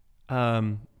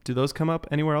 Do those come up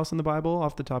anywhere else in the Bible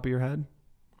off the top of your head?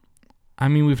 I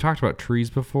mean, we've talked about trees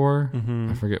before.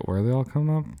 I forget where they all come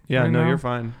up. Yeah, right no, now. you're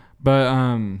fine. But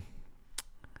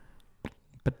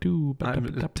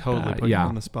I'm totally putting you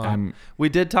on the spot. We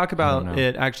did talk about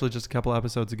it actually just a couple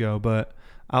episodes ago, but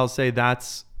I'll say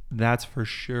that's for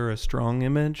sure a strong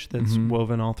image that's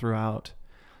woven all throughout.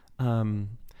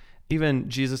 Even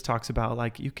Jesus talks about,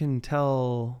 like, you can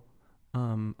tell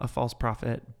a false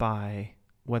prophet by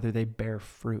whether they bear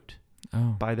fruit.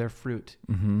 By their fruit.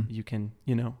 You can,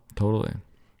 Totally.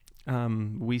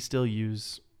 We still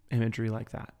use imagery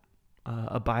like that.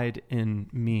 Abide in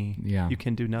me. Yeah. You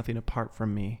can do nothing apart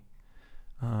from me.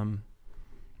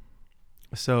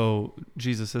 So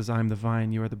Jesus says, I'm the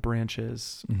vine, you are the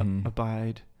branches.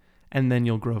 Abide, and then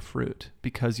you'll grow fruit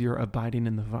because you're abiding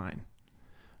in the vine.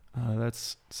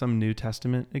 That's some New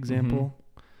Testament example.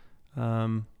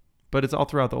 But it's all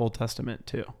throughout the Old Testament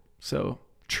too. So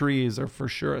trees are for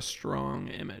sure a strong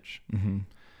image.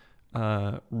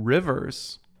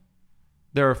 Rivers.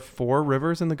 There are 4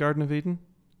 rivers in the Garden of Eden.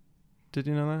 Did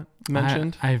you know that?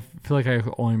 Mentioned? I feel like I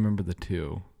only remember the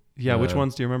 2. Yeah, which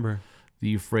ones do you remember? The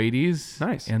Euphrates.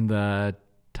 Nice. And the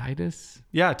Tigris.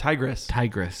 Yeah, Tigris.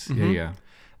 Yeah.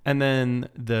 And then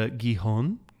the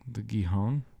Gihon. The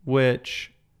Gihon.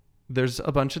 Which there's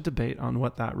a bunch of debate on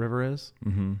what that river is.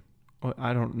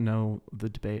 I don't know the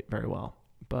debate very well,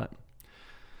 but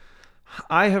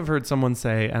I have heard someone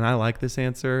say, and I like this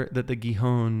answer, that the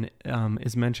Gihon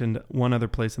is mentioned one other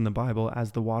place in the Bible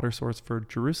as the water source for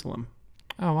Jerusalem.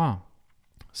 Oh, wow.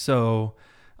 So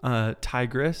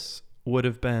Tigris would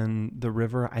have been the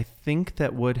river, I think,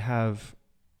 that would have,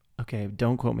 okay,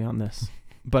 don't quote me on this,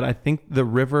 but I think the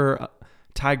river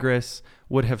Tigris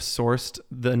would have sourced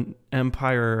the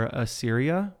empire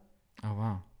Assyria. Oh,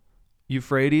 wow.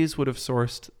 Euphrates would have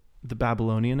sourced the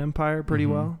Babylonian Empire pretty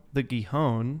well. The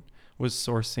Gihon was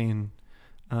sourcing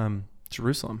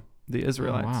Jerusalem, the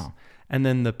Israelites. Oh, wow. And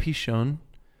then the Pishon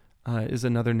is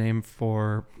another name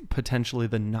for potentially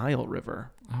the Nile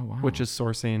River, which is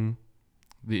sourcing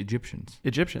the Egyptians.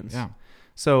 Yeah.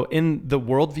 So in the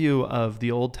worldview of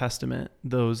the Old Testament,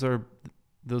 those are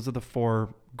the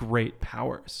 4 great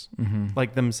powers,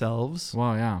 like themselves.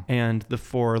 Wow, yeah. And the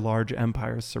 4 large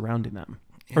empires surrounding them,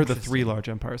 or the 3 large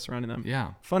empires surrounding them.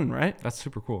 Yeah. Fun, right? That's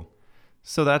super cool.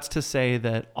 So that's to say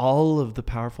that all of the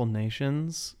powerful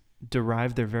nations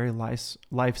derive their very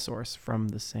life source from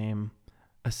the same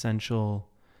essential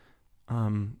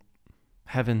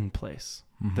heaven place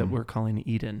that we're calling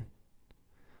Eden.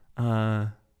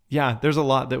 Yeah, there's a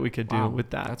lot that we could do with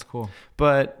that. That's cool.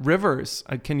 But rivers,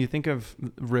 can you think of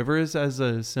rivers as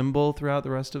a symbol throughout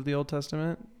the rest of the Old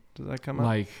Testament? Does that come up?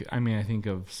 I think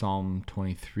of Psalm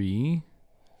 23.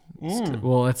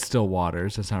 Well, it's still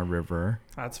waters. It's not a river.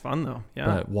 That's fun though. Yeah.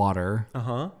 But water.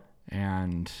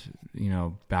 And,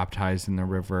 baptized in the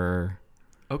river.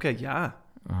 Okay, yeah.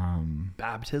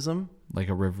 Baptism. Like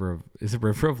is it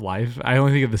River of Life? I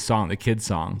only think of the song, the kid's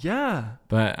song. Yeah.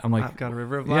 But I'm like, I've got a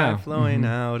river of life flowing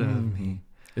out of me.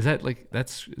 Is that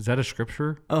is that a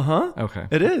scripture? Okay.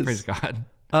 It is. Praise God.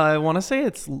 I want to say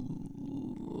it's,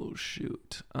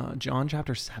 John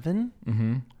chapter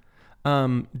 7.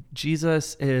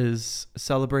 Jesus is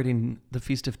celebrating the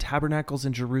Feast of Tabernacles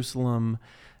in Jerusalem,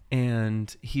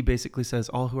 and he basically says,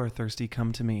 all who are thirsty,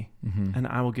 come to me, and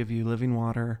I will give you living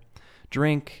water,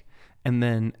 drink, and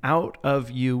then out of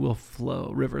you will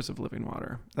flow rivers of living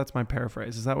water. That's my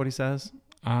paraphrase. Is that what he says?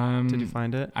 Did you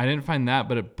find it? I didn't find that,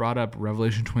 but it brought up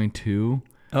Revelation 22.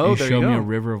 Oh, there you go. Show me a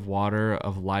river of water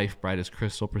of life, bright as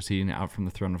crystal, proceeding out from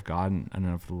the throne of God and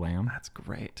of the Lamb. That's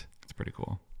great. It's pretty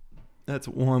cool. That's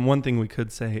one thing we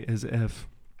could say is, if,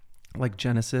 like,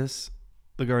 Genesis,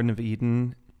 the Garden of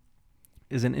Eden,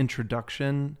 is an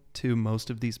introduction to most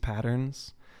of these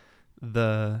patterns,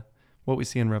 what we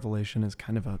see in Revelation is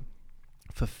kind of a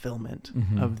fulfillment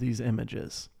of these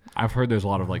images. I've heard there's a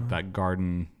lot of that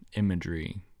garden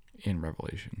imagery in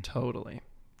Revelation. Totally.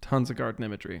 Tons of garden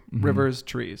imagery. Rivers,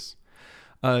 trees.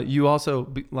 You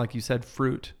also, like you said,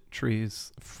 fruit,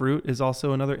 trees. Fruit is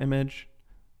also another image.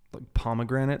 Like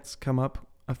pomegranates come up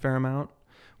a fair amount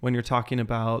when you're talking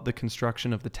about the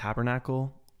construction of the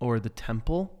tabernacle or the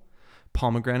temple.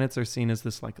 Pomegranates are seen as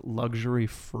this luxury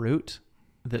fruit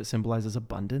that symbolizes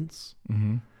abundance.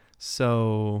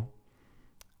 So,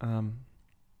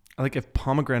 if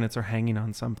pomegranates are hanging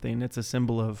on something, it's a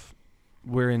symbol of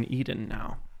we're in Eden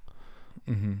now.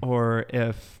 Or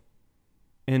if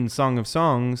in Song of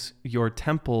Songs, your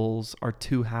temples are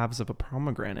 2 halves of a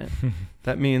pomegranate,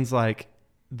 that means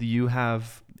you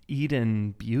have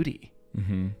Eden beauty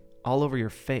all over your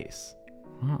face.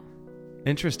 Wow.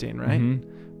 Interesting, right?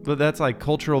 But that's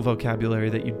cultural vocabulary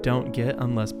that you don't get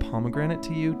unless pomegranate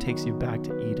to you takes you back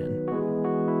to Eden.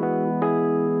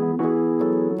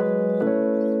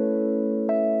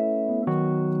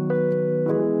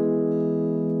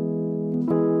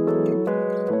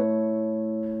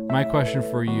 my question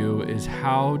for you is,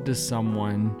 how does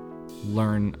someone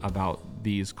learn about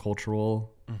these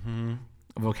cultural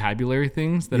vocabulary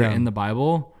things that are in the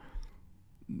Bible?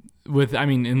 Do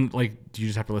you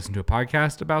just have to listen to a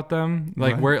podcast about them?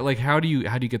 Like, how do you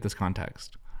get this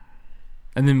context?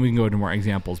 And then we can go into more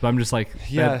examples. But I'm just like,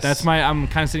 I'm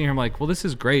kind of sitting here, I'm like, well, this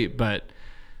is great, but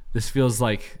this feels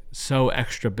like so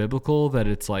extra biblical that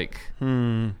it's like,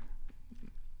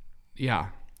 yeah.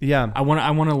 I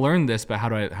want to learn this, but how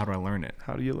do I learn it?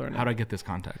 How do you learn it? How do I get this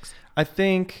context? I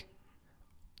think,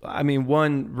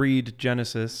 one, read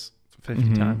Genesis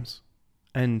 50 times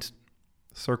and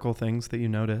circle things that you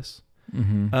notice.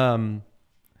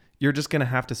 You're just going to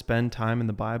have to spend time in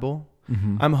the Bible.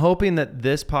 I'm hoping that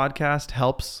this podcast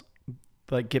helps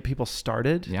get people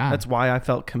started. Yeah. That's why I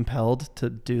felt compelled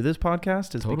to do this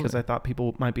podcast, is because I thought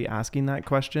people might be asking that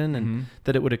question and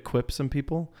that it would equip some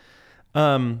people.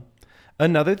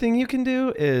 Another thing you can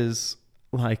do is,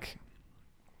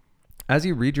 as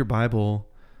you read your Bible,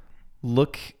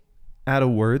 look at a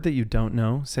word that you don't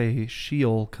know. Say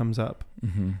Sheol comes up,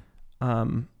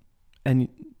 and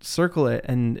circle it.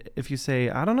 And if you say,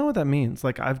 I don't know what that means,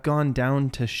 I've gone down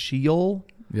to Sheol.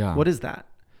 Yeah. What is that?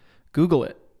 Google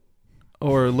it,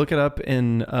 or look it up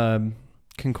in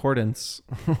concordance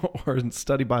or in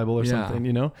study Bible or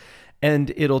something,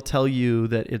 and it'll tell you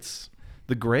that it's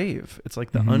the grave. It's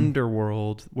like the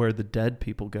underworld where the dead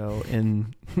people go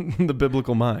in the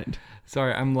biblical mind.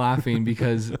 Sorry, I'm laughing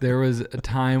because there was a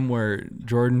time where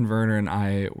Jordan Verner and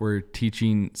I were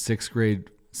teaching 6th grade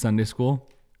Sunday school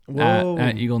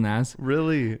at Eagle Naz.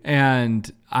 Really?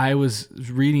 And I was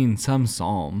reading some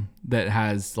psalm that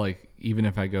has, even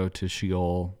if I go to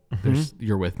Sheol,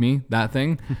 you're with me, that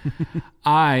thing.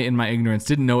 I, in my ignorance,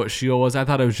 didn't know what Sheol was. I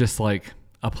thought it was just a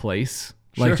place.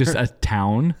 Just a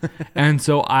town. And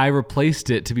so I replaced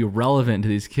it to be relevant to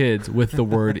these kids with the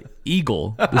word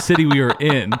Eagle, the city we were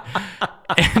in.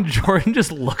 And Jordan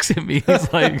just looks at me.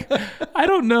 He's like, I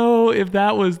don't know if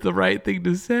that was the right thing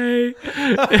to say.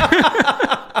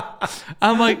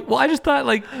 I'm like, well, I just thought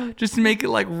just to make it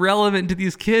relevant to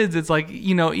these kids. It's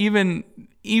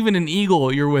even an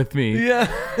eagle, you're with me. Yeah.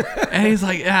 And he's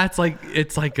like, yeah, it's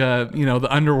like the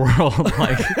underworld.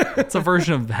 It's a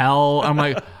version of hell. I'm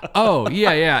like, oh,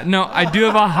 yeah. No, I do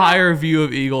have a higher view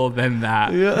of eagle than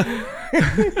that. Yeah.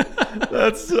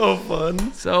 That's so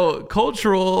fun. So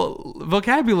cultural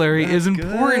vocabulary is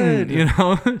important,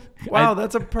 Wow,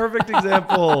 that's a perfect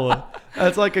example.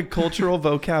 That's like a cultural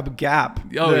vocab gap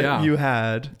you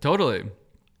had. Totally.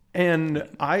 And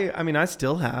I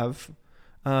still have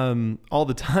all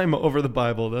the time over the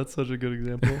Bible. That's such a good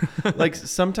example.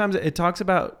 Sometimes it talks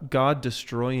about God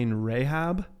destroying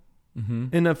Rahab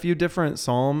in a few different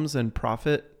Psalms and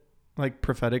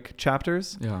prophetic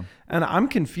chapters. Yeah. And I'm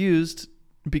confused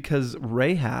because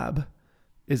Rahab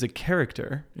is a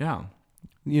character. Yeah.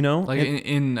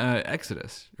 In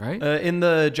Exodus, right? In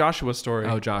the Joshua story.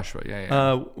 Oh, Joshua.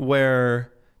 Yeah.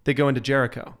 Where they go into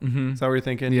Jericho. Is that what you're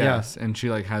thinking? Yes. Yeah. And she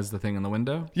has the thing in the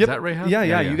window. Yep. Is that Rahab?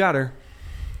 Yeah. You got her.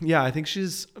 Yeah, I think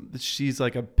she's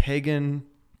a pagan,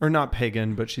 or not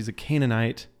pagan, but she's a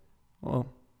Canaanite.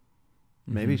 Well,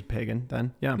 maybe pagan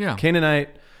then. Yeah.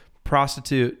 Canaanite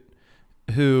prostitute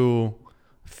who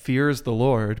fears the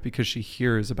Lord because she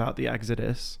hears about the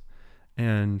Exodus.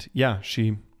 And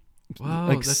she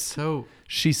that's so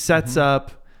she sets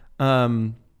up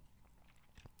the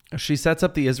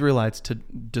Israelites to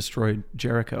destroy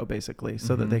Jericho, basically,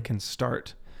 so that they can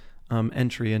start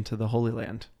entry into the Holy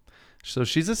Land. So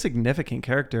she's a significant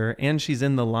character, and she's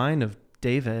in the line of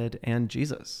David and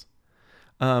Jesus.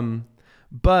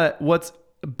 But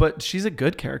she's a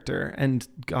good character, and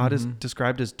God is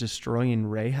described as destroying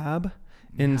Rahab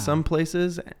in some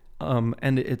places,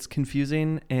 and it's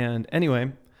confusing. And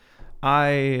anyway,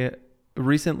 I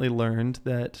recently learned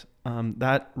that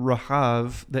that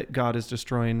Rahav, that God is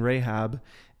destroying Rahab,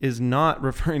 is not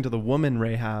referring to the woman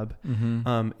Rahab.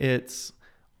 It's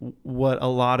what a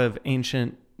lot of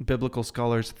ancient biblical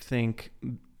scholars think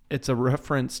it's a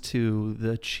reference to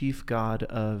the chief god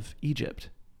of Egypt.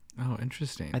 Oh,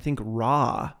 interesting. I think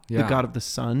Ra, the god of the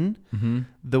sun,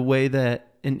 the way that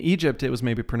in Egypt it was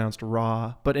maybe pronounced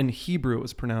Ra, but in Hebrew it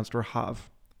was pronounced Rahav.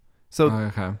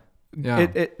 So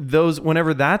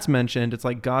whenever that's mentioned, it's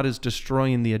like God is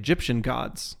destroying the Egyptian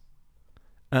gods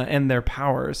and their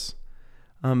powers.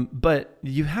 But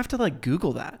you have to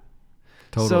Google that.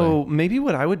 Totally. So maybe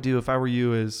what I would do if I were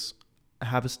you is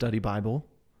have a study Bible,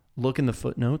 look in the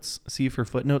footnotes, see if your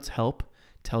footnotes help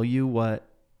tell you what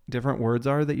different words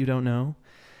are that you don't know.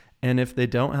 And if they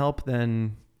don't help,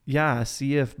 then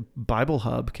see if Bible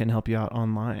Hub can help you out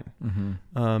online.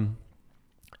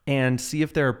 and see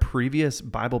if there are previous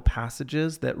Bible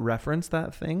passages that reference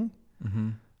that thing.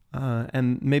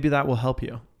 And maybe that will help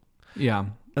you. Yeah.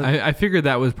 I figured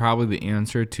that was probably the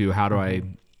answer to how do I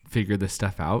figure this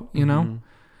stuff out, you know?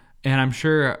 And I'm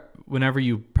sure whenever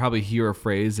you probably hear a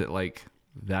phrase that like,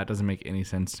 that doesn't make any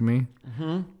sense to me.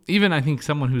 Even I think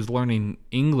someone who's learning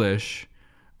English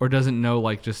or doesn't know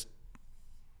like just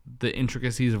the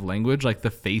intricacies of language, like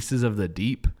the faces of the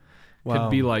deep could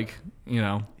be like, you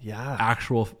know,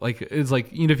 actual, like, it's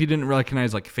like, you know, if you didn't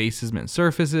recognize like faces meant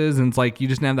surfaces, and it's like, you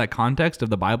just didn't have that context of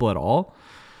the Bible at all.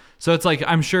 So it's like,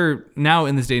 I'm sure now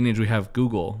in this day and age we have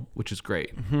Google, which is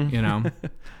great, you know?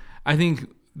 I think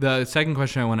the second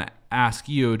question I want to ask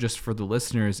you just for the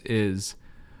listeners is,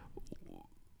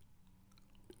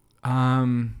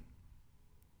 in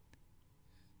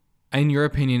your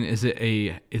opinion, is it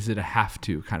a have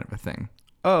to kind of a thing?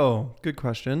 Oh, good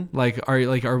question. Like,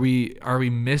 are we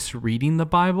misreading the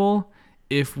Bible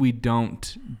if we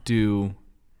don't do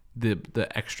the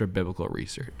extra biblical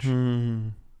research?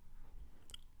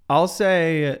 I'll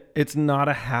say it's not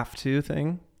a have to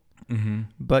thing,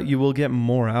 but you will get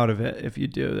more out of it if you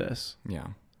do this. Yeah.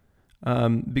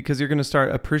 Because you're going to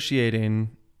start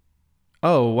appreciating,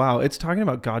 oh, wow, it's talking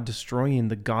about God destroying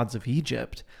the gods of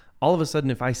Egypt. All of a sudden,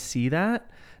 if I see that,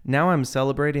 now I'm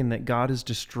celebrating that God is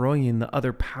destroying the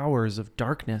other powers of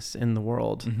darkness in the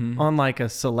world on like a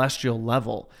celestial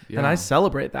level. Yeah. And I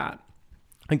celebrate that.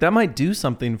 Like that might do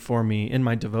something for me in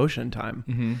my devotion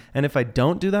time. And if I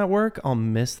don't do that work, I'll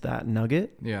miss that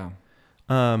nugget. Yeah.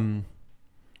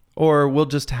 Or we'll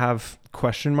just have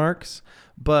question marks.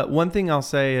 But one thing I'll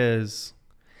say is,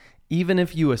 even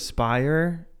if you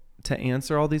aspire to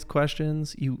answer all these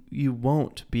questions, you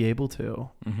won't be able to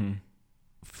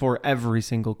for every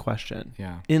single question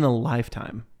in a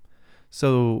lifetime.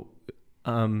 So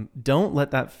don't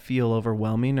let that feel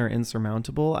overwhelming or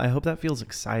insurmountable. I hope that feels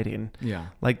exciting. Yeah.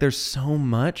 Like there's so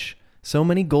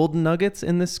many golden nuggets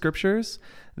in the scriptures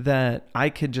that I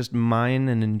could just mine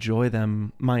and enjoy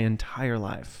them my entire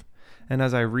life. And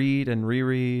as I read and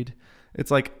reread,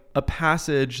 it's like a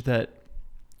passage that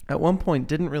at one point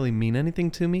didn't really mean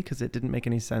anything to me because it didn't make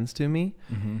any sense to me.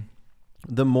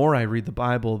 The more I read the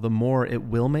Bible, the more it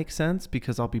will make sense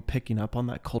because I'll be picking up on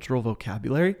that cultural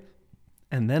vocabulary.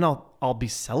 And then I'll be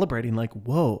celebrating like,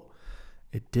 whoa,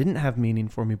 it didn't have meaning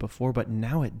for me before, but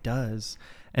now it does.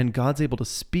 And God's able to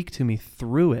speak to me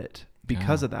through it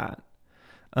because of that.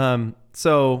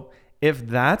 So if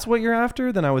that's what you're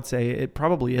after, then I would say it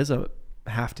probably is a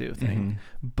have to thing.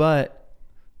 But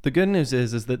the good news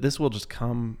is that this will just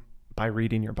come by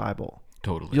reading your Bible.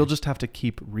 Totally. You'll just have to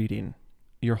keep reading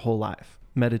your whole life,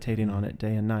 meditating on it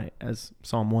day and night, as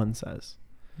Psalm 1 says.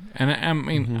 And I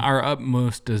mean, our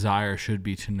utmost desire should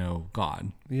be to know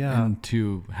God. Yeah. And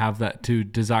to have that, to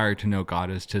desire to know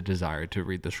God is to desire to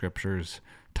read the scriptures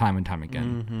time and time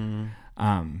again.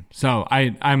 So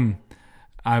I'm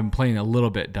playing a little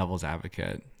bit devil's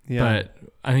advocate, but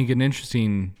I think an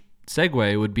interesting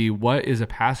segue would be, what is a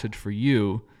passage for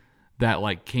you that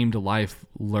like came to life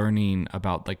learning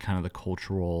about like kind of the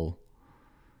cultural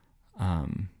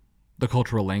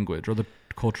language or the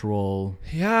cultural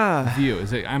view?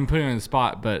 Is it, I'm putting it on the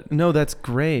spot, but no, that's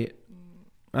great.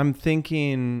 I'm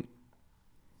thinking,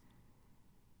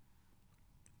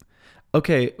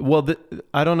 okay, well,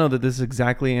 I don't know that this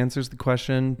exactly answers the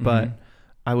question, but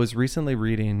I was recently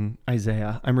reading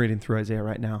Isaiah. I'm reading through Isaiah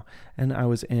right now, and I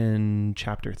was in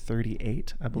chapter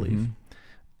 38, I believe.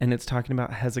 And it's talking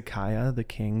about Hezekiah, the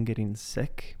king, getting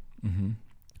sick.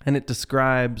 And it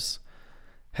describes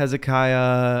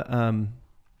Hezekiah.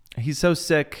 He's so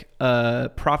sick, a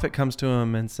prophet comes to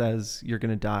him and says, "You're going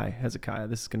to die, Hezekiah.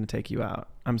 This is going to take you out.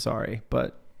 I'm sorry,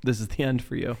 but this is the end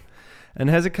for you." And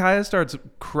Hezekiah starts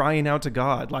crying out to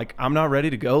God, like, "I'm not ready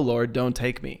to go, Lord. Don't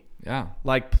take me." Yeah.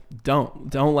 Like,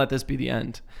 don't let this be the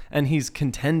end. And he's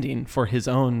contending for his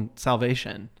own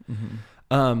salvation.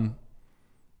 And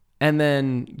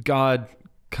then God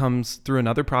comes through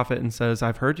another prophet and says,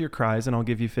 "I've heard your cries and I'll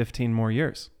give you 15 more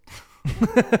years."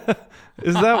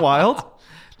 Is that wild?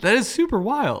 That is super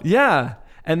wild. Yeah.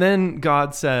 And then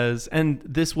God says, "And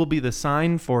this will be the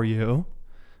sign for you,"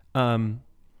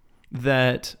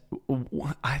 that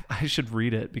I should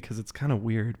read it because it's kind of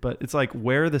weird, but it's like,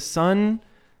 where the sun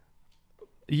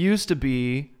used to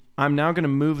be, I'm now going to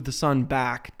move the sun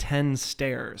back 10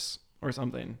 stairs or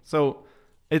something. So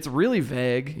it's really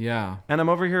vague. Yeah. And I'm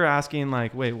over here asking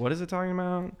like, wait, what is it talking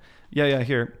about? Yeah,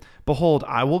 here. "Behold,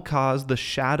 I will cause the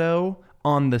shadow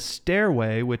on the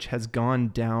stairway which has gone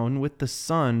down with the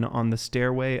sun on the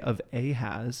stairway of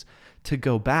Ahaz to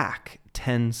go back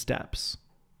 10 steps.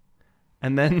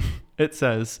 And then it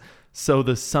says, So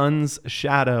the sun's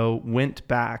shadow went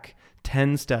back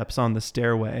 10 steps on the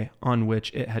stairway on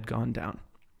which it had gone down.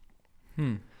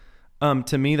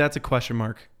 To me, that's a question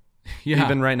mark. Yeah.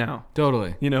 Even right now.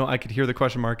 Totally. You know, I could hear the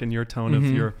question mark in your tone of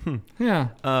your, Yeah.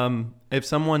 If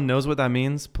someone knows what that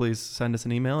means, please send us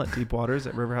an email at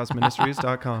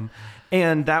deepwaters@riverhouseministries.com.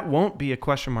 And that won't be a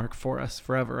question mark for us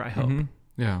forever, I hope.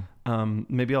 Yeah.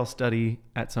 Maybe I'll study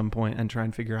at some point and try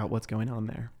and figure out what's going on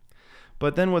there.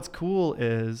 But then what's cool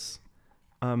is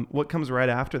what comes right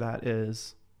after that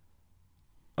is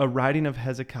a writing of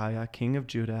Hezekiah, king of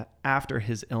Judah, after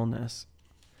his illness.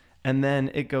 And then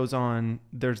it goes on,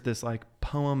 there's this like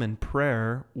poem and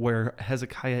prayer where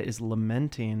Hezekiah is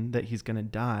lamenting that he's going to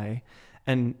die,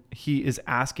 and he is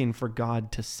asking for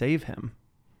God to save him,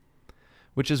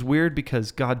 which is weird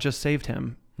because God just saved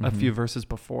him a few verses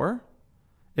before.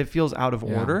 It feels out of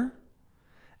order.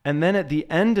 And then at the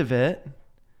end of it,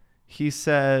 he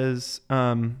says,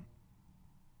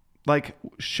 like,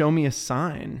 show me a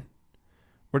sign.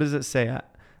 Where does it say at?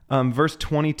 Verse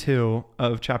 22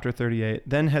 of chapter 38.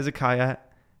 Then Hezekiah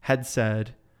had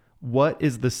said, what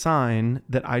is the sign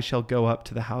that I shall go up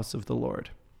to the house of the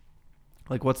Lord?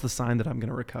 Like, what's the sign that I'm going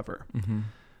to recover?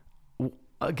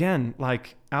 Again,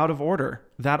 like out of order.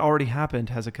 That already happened,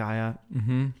 Hezekiah.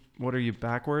 What are you,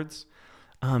 backwards?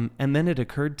 And then it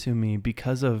occurred to me,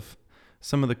 because of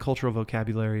some of the cultural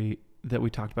vocabulary that we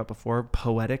talked about before,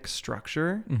 poetic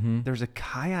structure, there's a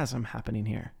chiasm happening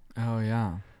here. Oh,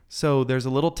 yeah. So there's a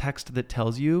little text that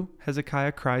tells you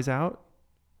Hezekiah cries out,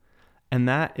 and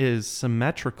that is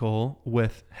symmetrical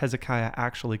with Hezekiah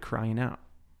actually crying out.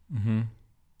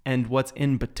 And what's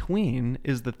in between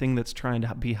is the thing that's trying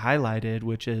to be highlighted,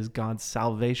 which is God's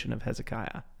salvation of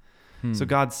Hezekiah. So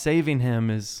God saving him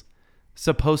is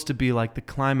supposed to be like the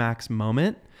climax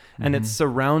moment, and it's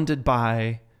surrounded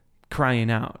by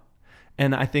crying out.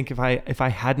 And I think if I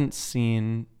hadn't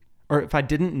seen, or if I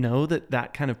didn't know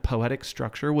that kind of poetic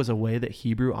structure was a way that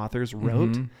Hebrew authors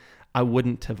wrote, I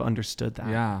wouldn't have understood that.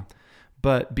 Yeah.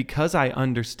 But because I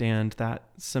understand that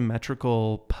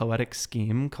symmetrical poetic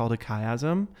scheme called a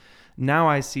chiasm, now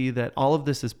I see that all of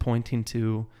this is pointing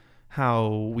to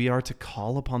how we are to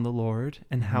call upon the Lord,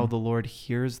 and how the Lord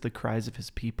hears the cries of his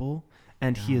people,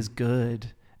 and he is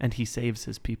good, and he saves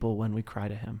his people when we cry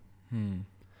to him.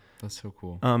 That's so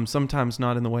cool. Sometimes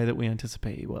not in the way that we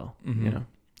anticipate he will, you know.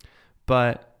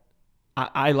 But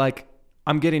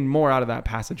I'm getting more out of that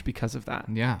passage because of that.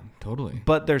 Yeah, totally.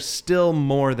 But there's still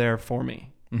more there for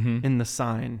me in the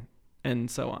sign and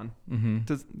so on.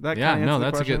 Does that kind of answer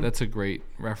the question? That's a great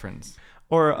reference.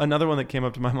 Or another one that came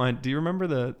up to my mind. Do you remember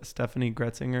the Stephanie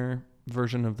Gretzinger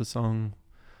version of the song?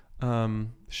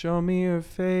 Show me your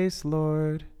face,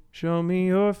 Lord. Show me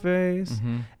your face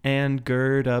and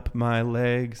gird up my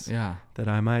legs that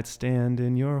I might stand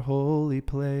in your holy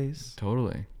place.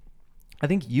 Totally. I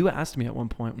think you asked me at one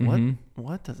point,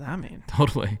 what does that mean?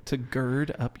 Totally. To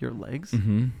gird up your legs?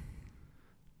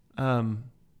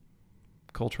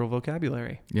 Cultural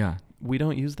vocabulary. Yeah. We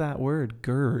don't use that word,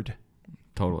 gird.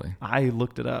 Totally. I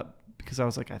looked it up because I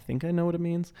was like, I think I know what it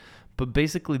means. But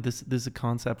basically, this is a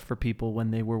concept for people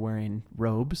when they were wearing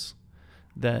robes,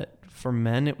 that for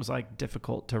men, it was like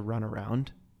difficult to run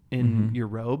around in your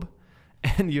robe.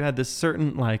 And you had this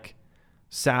certain like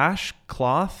sash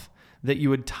cloth that you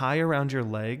would tie around your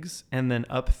legs and then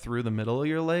up through the middle of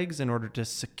your legs in order to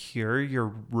secure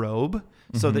your robe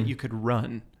so that you could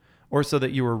run, or so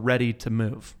that you were ready to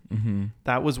move.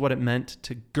 That was what it meant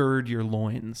to gird your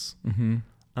loins.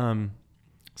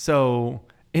 So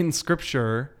in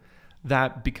scripture,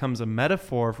 that becomes a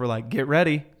metaphor for like, get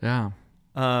ready. Yeah.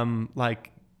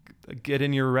 Like get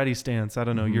in your ready stance. I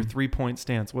don't know, your 3-point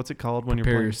stance. What's it called when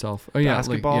Prepare you're playing yourself. Oh yeah.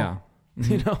 basketball? Like, yeah.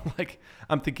 You know, like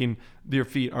I'm thinking your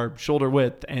feet are shoulder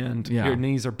width and your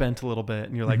knees are bent a little bit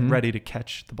and you're like ready to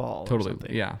catch the ball. Totally. Or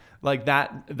something. Yeah. Like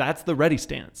that's the ready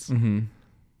stance.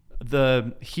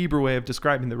 The Hebrew way of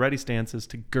describing the ready stance is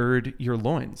to gird your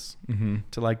loins,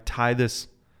 to like tie this,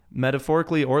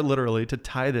 metaphorically or literally, to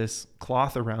tie this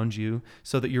cloth around you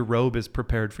so that your robe is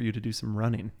prepared for you to do some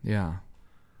running. Yeah.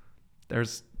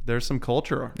 There's some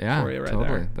culture for you right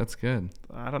there. That's good.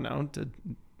 I don't know.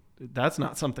 That's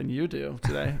not something you do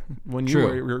today when you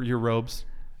True. wear your robes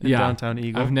in downtown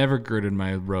Eagle. I've never girded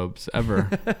my robes ever.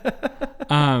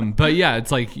 But yeah,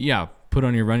 it's like, put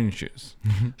on your running shoes.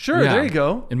 Sure, there you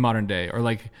go. In modern day, or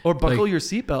buckle your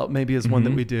seatbelt maybe is one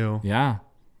that we do. Yeah.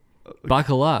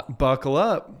 Buckle up. Buckle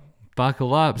up.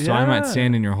 So I might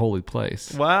stand in your holy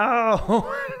place.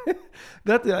 Wow.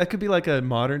 That could be like a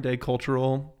modern day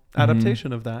cultural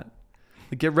adaptation of that.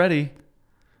 Like, get ready,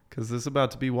 because this is about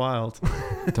to be wild.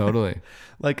 Totally.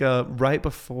 Like right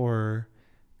before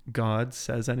God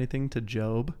says anything to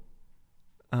Job,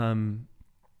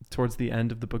 towards the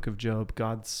end of the book of Job,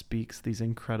 God speaks these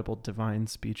incredible divine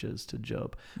speeches to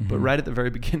Job. But right at the very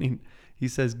beginning, he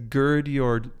says, gird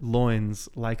your loins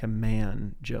like a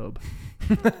man, Job.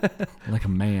 Like a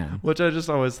man. Which I just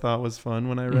always thought was fun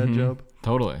when I read Job.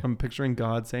 Totally. I'm picturing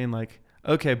God saying like,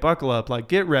 okay, buckle up, like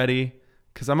get ready,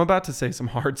 because I'm about to say some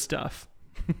hard stuff.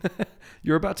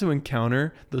 You're about to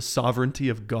encounter the sovereignty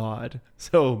of God.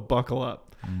 So buckle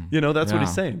up. That's what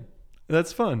he's saying.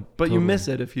 That's fun. But totally. You miss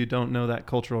it if you don't know that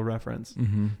cultural reference.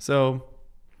 So,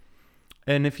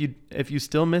 and if you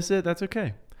still miss it, that's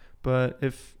okay. But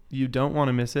if you don't want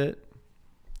to miss it,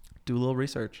 do a little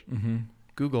research.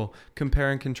 Google,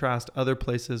 compare and contrast other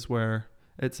places where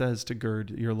it says to gird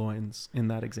your loins in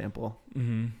that example.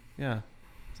 Yeah.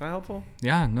 Is that helpful?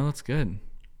 Yeah, no, that's good.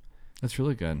 That's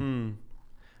really good.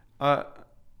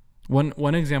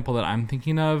 One example that I'm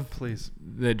thinking of, please,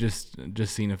 that just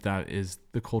seeing if that is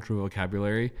the cultural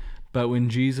vocabulary, but when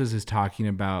Jesus is talking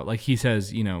about, like he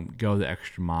says, go the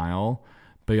extra mile,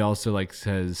 but he also like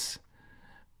says,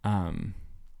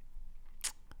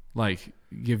 like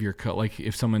give your coat, like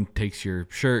if someone takes your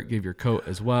shirt, give your coat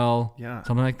as well. Yeah.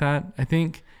 Something like that, I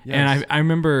think. Yes. And I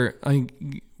remember like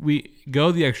we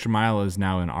go the extra mile is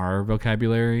now in our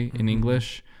vocabulary in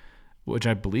English, which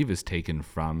I believe is taken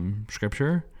from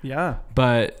scripture. Yeah.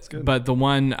 But the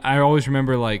one I always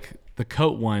remember, like the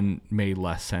coat one made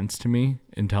less sense to me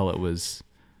until it was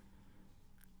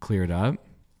cleared up.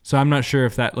 So I'm not sure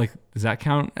if that, like, does that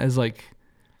count as like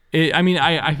it? I mean,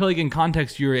 I feel like in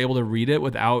context you're able to read it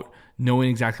without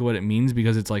knowing exactly what it means,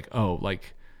 because it's like, oh,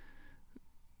 like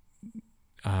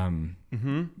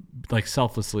like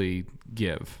selflessly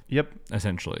give. Yep.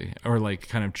 Essentially, or like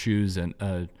kind of choose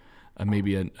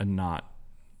maybe a not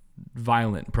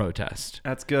violent protest.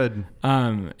 That's good.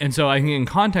 And so I think in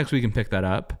context we can pick that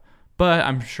up, but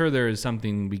I'm sure there is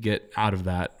something we get out of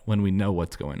that when we know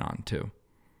what's going on too.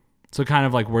 So kind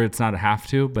of like where it's not a have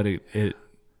to, but it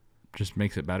just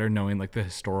makes it better knowing like the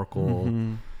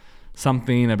historical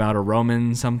something about a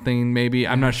Roman something maybe.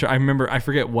 I'm not sure. I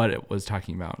forget what it was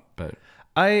talking about, but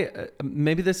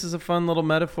maybe this is a fun little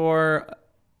metaphor.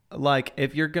 Like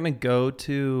if you're going to go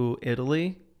to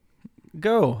Italy,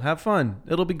 go have fun.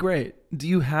 It'll be great. Do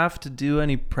you have to do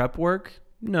any prep work?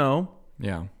 No.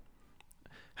 Yeah.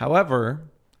 However,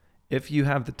 if you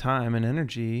have the time and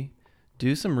energy,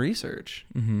 do some research.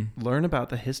 Learn about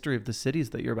the history of the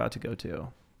cities that you're about to go to.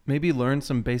 Maybe learn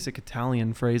some basic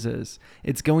Italian phrases.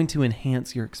 It's going to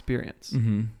enhance your experience.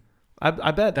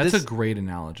 I bet that's a great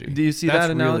analogy. Do you see that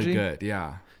analogy? Really good.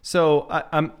 Yeah. So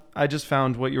I just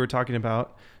found what you were talking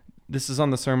about. This is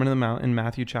on the Sermon on the Mount in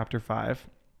Matthew chapter 5.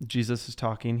 Jesus is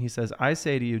talking. He says, I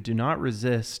say to you, do not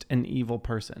resist an evil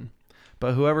person,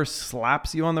 but whoever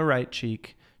slaps you on the right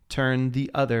cheek, turn the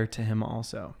other to him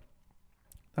also.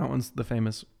 That's a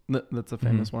famous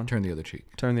one. Turn the other cheek.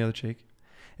 Turn the other cheek.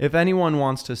 If anyone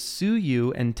wants to sue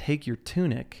you and take your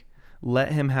tunic,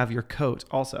 let him have your coat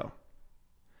also.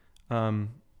 Let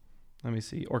me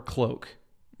see. Or cloak.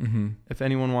 If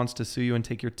anyone wants to sue you and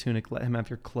take your tunic, let him have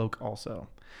your cloak also.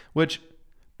 Which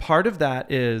part of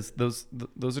that is those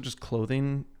are just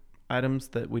clothing items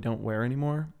that we don't wear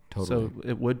anymore. Totally. So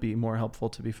it would be more helpful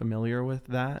to be familiar with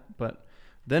that. But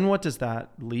then what does that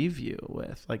leave you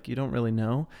with? Like, you don't really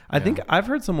know. I think I've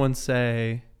heard someone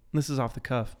say, this is off the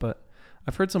cuff, but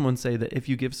I've heard someone say that if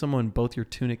you give someone both your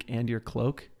tunic and your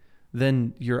cloak,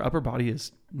 then your upper body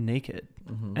is naked.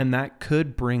 And that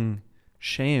could bring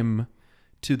shame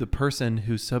to the person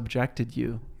who subjected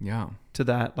you to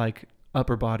that like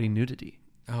upper body nudity.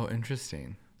 Oh,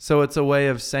 interesting. So it's a way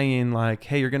of saying like,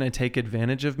 hey, you're going to take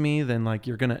advantage of me, then like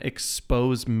you're going to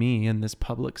expose me in this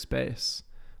public space.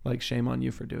 Like, shame on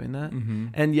you for doing that.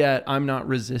 And yet I'm not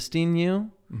resisting you.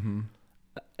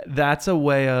 That's a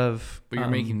way of... But you're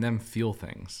making them feel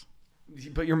things.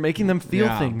 But you're making them feel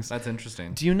things. That's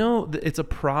interesting. Do you know that it's a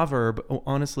proverb,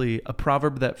 honestly, a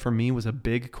proverb that for me was a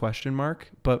big question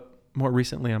mark, but more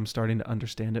recently I'm starting to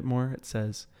understand it more. It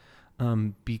says,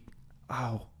 I'm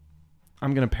going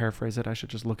to paraphrase it. I should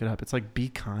just look it up. It's like, be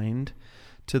kind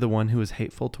to the one who is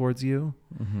hateful towards you.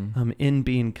 In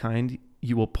being kind,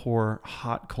 you will pour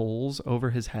hot coals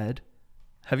over his head.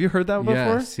 Have you heard that before?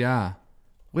 Yes, yeah.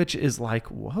 Which is like,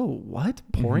 whoa, what?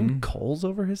 Pouring coals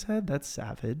over his head? That's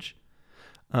savage.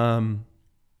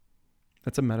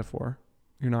 That's a metaphor.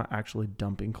 You're not actually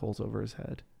dumping coals over his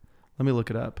head. Let me look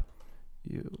it up.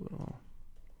 You will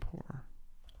pour.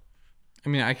 I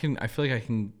mean, I feel like I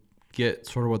can get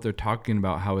sort of what they're talking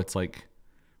about, how it's like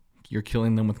you're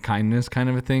killing them with kindness kind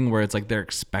of a thing, where it's like they're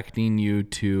expecting you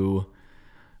to,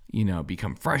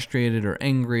 become frustrated or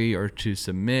angry or to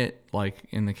submit, like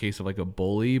in the case of like a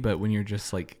bully. But when you're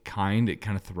just like kind, it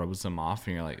kind of throws them off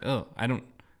and you're like, oh,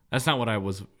 that's not what I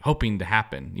was hoping to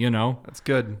happen, That's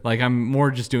good. Like I'm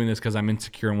more just doing this because I'm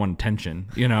insecure and want attention,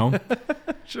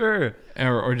 Sure.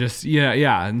 or just,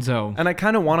 yeah. And so. And I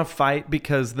kind of want to fight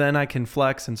because then I can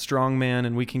flex and strongman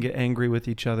and we can get angry with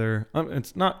each other.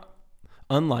 It's not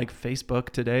unlike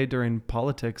Facebook today during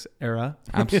politics era.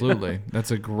 Absolutely.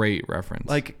 That's a great reference.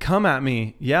 Like, come at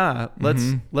me. Yeah.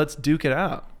 Let's duke it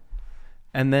out.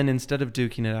 And then instead of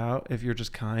duking it out, if you're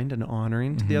just kind and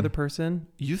honoring to the other person,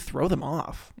 you throw them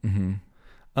off.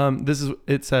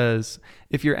 It says,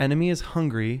 if your enemy is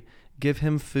hungry, give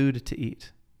him food to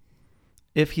eat.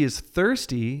 If he is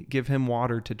thirsty, give him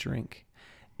water to drink.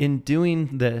 In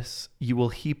doing this, you will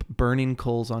heap burning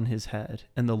coals on his head,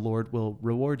 and the Lord will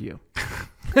reward you.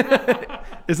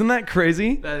 Isn't that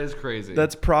crazy? That is crazy.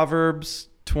 That's Proverbs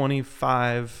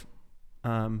 25,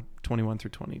 21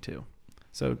 through 22.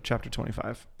 So chapter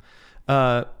 25.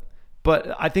 But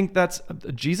I think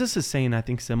Jesus is saying, I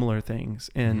think, similar things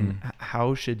in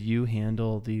how should you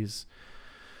handle these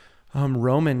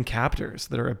Roman captors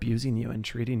that are abusing you and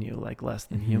treating you like less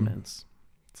than humans.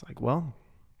 It's like, well,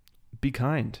 be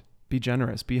kind, be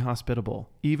generous, be hospitable,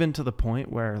 even to the point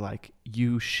where like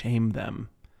you shame them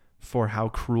for how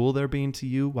cruel they're being to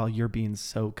you while you're being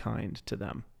so kind to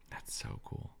them. That's so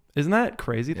cool. Isn't that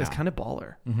crazy? Yeah. That's kind of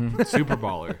baller. Super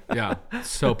baller. Yeah.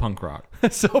 So punk rock.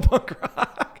 So punk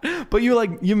rock. But you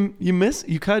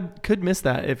could miss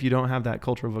that if you don't have that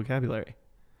cultural vocabulary.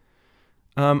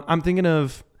 I'm thinking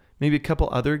of maybe a couple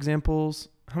other examples.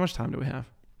 How much time do we have?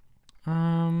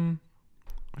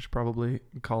 I should probably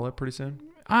call it pretty soon.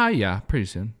 Yeah, pretty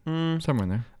soon. Somewhere in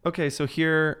there. Okay, so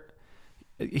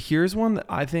here's one that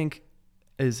I think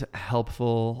is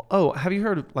helpful. Oh, have you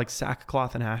heard of like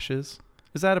sackcloth and ashes?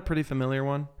 Is that a pretty familiar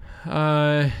one?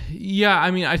 Yeah.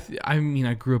 I mean,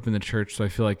 I grew up in the church, so I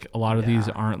feel like a lot of these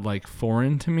aren't like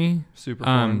foreign to me. Super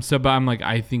foreign. But I'm like,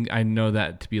 I think I know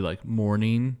that to be like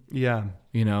mourning. Yeah.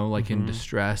 Like in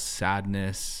distress,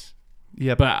 sadness.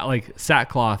 Yeah. But like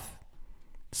sackcloth,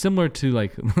 similar to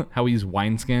like how we use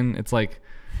wineskin. It's like,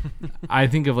 I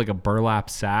think of like a burlap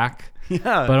sack.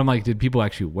 Yeah. But I'm like, did people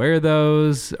actually wear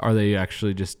those? Are they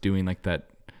actually just doing like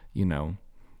that,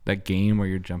 that game where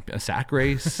you're jumping a sack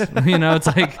race?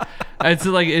 It's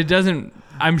like it doesn't,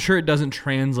 I'm sure it doesn't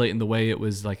translate in the way it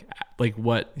was like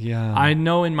what I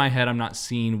know in my head. I'm not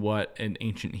seeing what an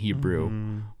ancient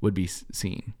Hebrew would be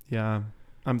seeing. Yeah.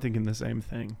 I'm thinking the same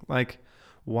thing. Like,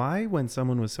 why, when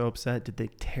someone was so upset, did they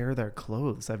tear their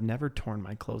clothes? I've never torn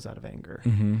my clothes out of anger.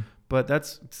 But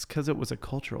it's because it was a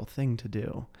cultural thing to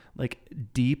do. Like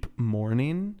deep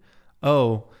mourning.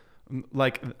 Oh,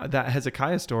 like that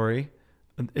Hezekiah story.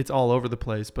 It's all over the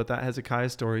place, but that Hezekiah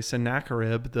story,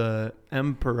 Sennacherib, the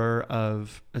emperor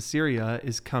of Assyria,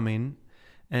 is coming,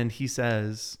 and he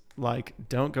says, like,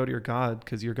 don't go to your God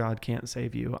because your God can't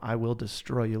save you. I will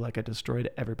destroy you like I destroyed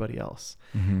everybody else.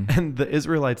 And the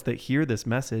Israelites that hear this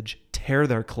message tear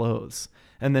their clothes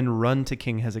and then run to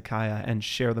King Hezekiah and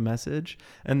share the message.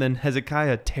 And then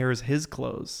Hezekiah tears his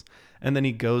clothes, and then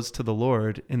he goes to the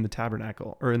Lord in the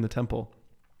tabernacle or in the temple.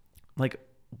 Like,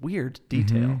 weird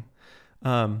detail.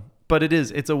 But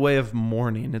it's a way of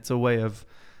mourning. It's a way of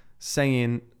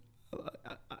saying,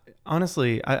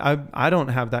 honestly, I don't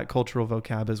have that cultural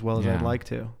vocab as well as I'd like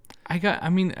to.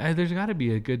 There's got to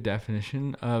be a good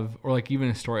definition of, or like even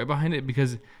a story behind it,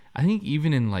 because I think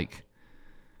even in like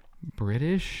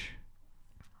British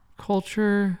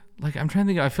culture, like I'm trying to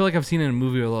think, I feel like I've seen it in a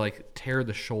movie where they'll like tear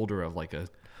the shoulder of like a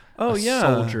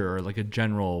soldier or like a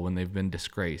general when they've been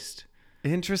disgraced.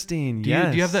 Interesting. Do you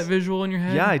have that visual in your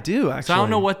head? Yeah, I do, actually. So I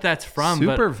don't know what that's from.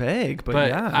 Super vague, but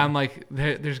yeah. I'm like,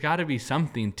 there's got to be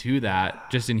something to that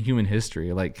just in human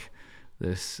history. Like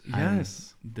this,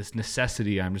 this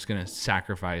necessity I'm just going to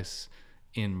sacrifice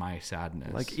in my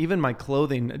sadness. Like even my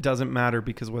clothing doesn't matter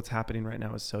because what's happening right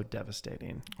now is so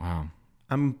devastating. Wow.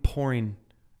 I'm pouring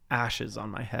ashes on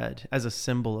my head as a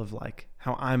symbol of like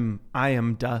how I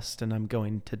am dust and I'm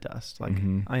going to dust. Like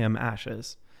I am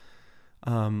ashes.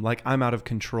 Like I'm out of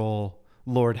control.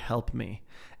 Lord, help me.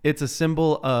 It's a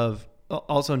symbol of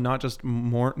also not just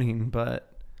mourning,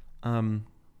 but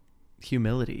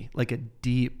humility, like a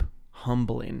deep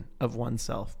humbling of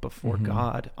oneself before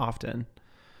God often.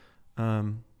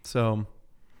 So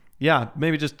yeah,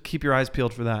 maybe just keep your eyes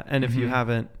peeled for that. And if you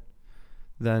haven't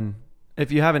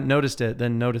noticed it,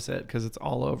 then notice it, because it's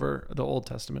all over the Old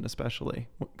Testament, especially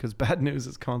because bad news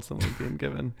is constantly being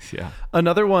given. Yeah.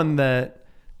 Another one that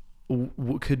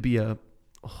could be a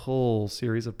whole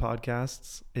series of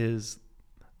podcasts is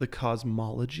the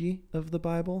cosmology of the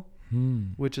Bible.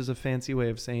 which is a fancy way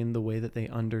of saying the way that they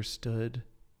understood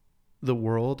the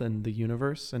world and the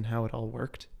universe and how it all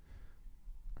worked.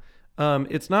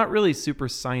 It's not really super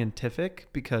scientific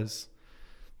because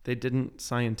they didn't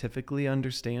scientifically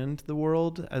understand the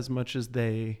world as much as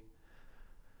they,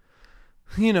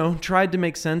 tried to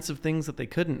make sense of things that they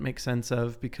couldn't make sense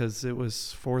of because it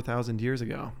was 4,000 years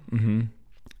ago.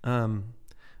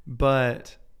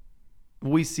 But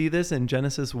we see this in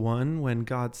Genesis 1 when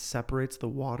God separates the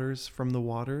waters from the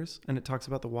waters, and it talks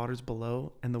about the waters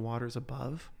below and the waters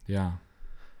above. Yeah.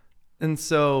 And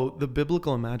so the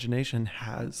biblical imagination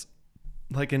has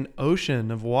like an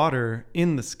ocean of water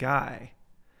in the sky.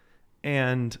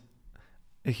 And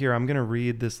here, I'm going to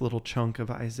read this little chunk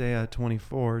of Isaiah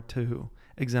 24 to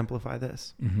exemplify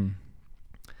this.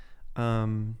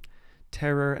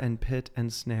 Terror and pit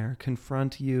and snare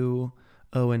confront you,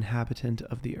 O inhabitant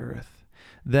of the earth.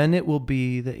 Then it will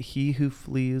be that he who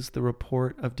flees the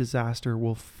report of disaster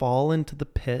will fall into the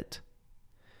pit,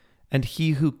 and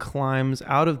he who climbs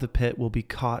out of the pit will be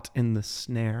caught in the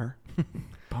snare.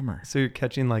 Bummer. So you're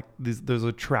catching like those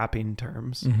are trapping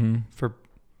terms for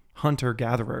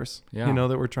hunter-gatherers, Yeah.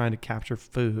 That we're trying to capture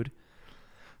food.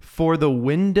 For the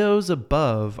windows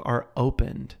above are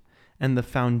opened, and the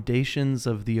foundations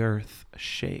of the earth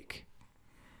shake.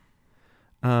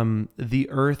 The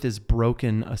earth is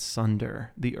broken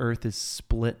asunder. The earth is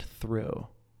split through.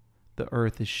 The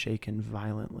earth is shaken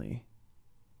violently.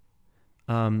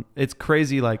 It's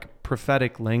crazy, like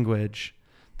prophetic language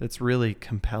that's really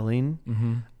compelling.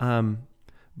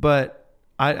 But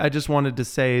I just wanted to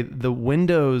say the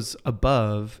windows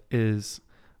above is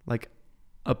like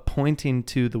a pointing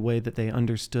to the way that they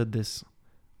understood this.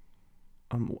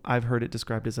 I've heard it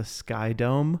described as a sky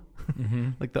dome,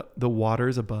 like the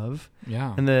waters above.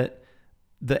 Yeah. And that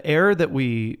the air that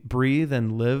we breathe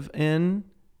and live in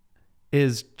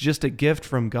is just a gift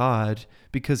from God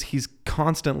because he's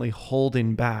constantly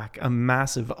holding back a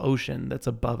massive ocean that's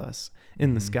above us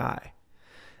in the sky.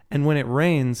 And when it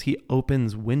rains, he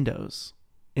opens windows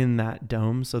in that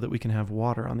dome so that we can have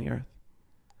water on the earth.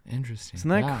 Interesting. Isn't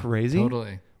that crazy?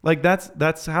 Totally. Like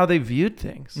that's how they viewed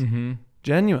things.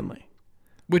 Genuinely.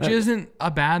 Which isn't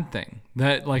a bad thing.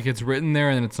 That like it's written there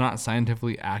and it's not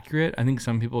scientifically accurate. I think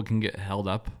some people can get held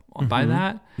up by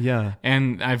that. Yeah.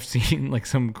 And I've seen like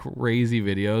some crazy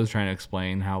videos trying to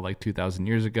explain how like 2,000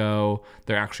 years ago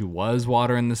there actually was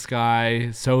water in the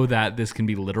sky so that this can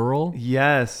be literal.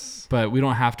 Yes. But we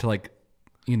don't have to like,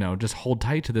 just hold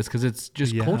tight to this because it's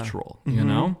just cultural,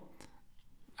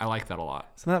 I like that a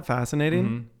lot. Isn't that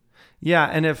fascinating? Yeah.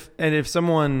 And if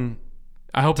someone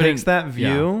I hope takes that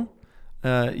view,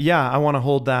 I want to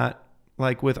hold that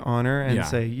like with honor and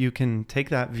say you can take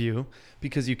that view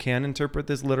because you can interpret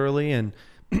this literally, and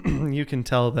you can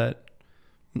tell that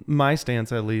my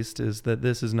stance at least is that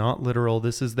this is not literal.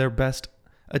 This is their best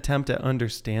attempt at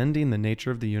understanding the nature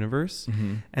of the universe.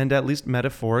 And at least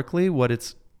metaphorically, what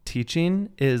it's teaching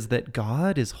is that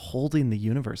God is holding the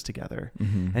universe together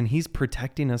and he's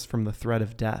protecting us from the threat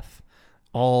of death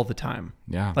all the time.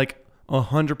 Yeah. Like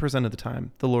 100% of the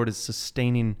time, the Lord is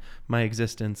sustaining my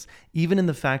existence, even in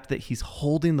the fact that he's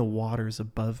holding the waters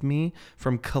above me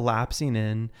from collapsing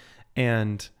in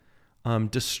and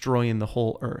destroying the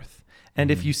whole earth.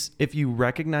 And if you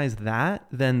recognize that,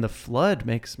 then the flood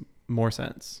makes more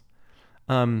sense.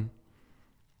 The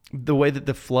way that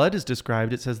the flood is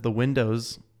described, it says the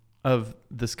windows of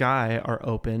the sky are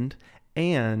opened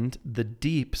and the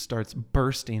deep starts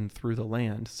bursting through the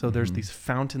land. So there's these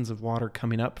fountains of water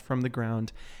coming up from the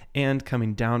ground and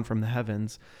coming down from the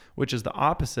heavens, which is the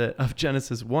opposite of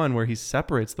Genesis 1, where he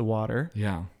separates the water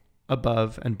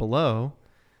above and below.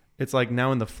 It's like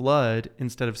now in the flood,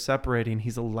 instead of separating,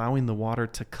 he's allowing the water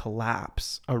to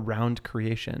collapse around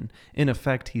creation. In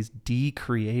effect, he's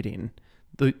decreating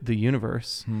the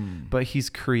universe, but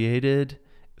he's created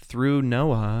through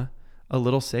Noah a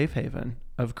little safe haven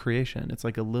of creation. It's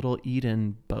like a little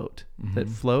Eden boat that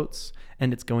floats,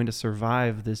 and it's going to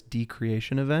survive this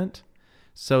decreation event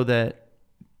so that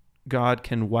God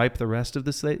can wipe the rest of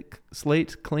the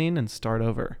slate clean and start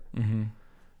over.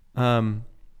 And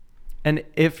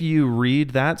if you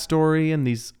read that story and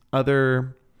these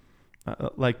other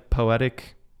like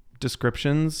poetic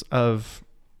descriptions of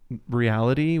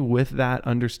reality with that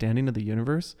understanding of the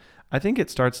universe, I think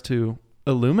it starts to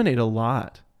illuminate a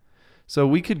lot. So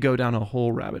we could go down a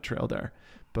whole rabbit trail there,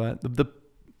 but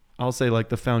I'll say like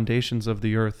the foundations of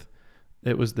the earth,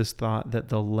 it was this thought that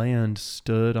the land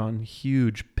stood on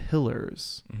huge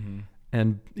pillars,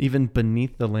 and even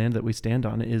beneath the land that we stand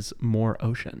on is more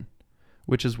ocean,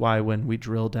 which is why when we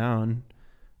drill down,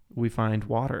 we find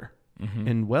water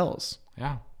in wells.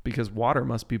 Yeah. Because water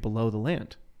must be below the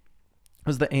land.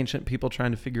 was the ancient people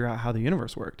trying to figure out how the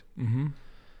universe worked.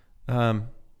 Mm-hmm.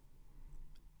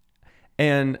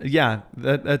 And yeah,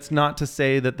 that's not to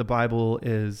say that the Bible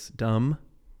is dumb.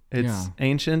 It's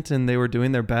ancient, and they were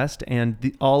doing their best.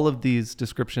 And all of these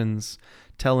descriptions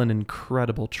tell an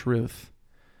incredible truth,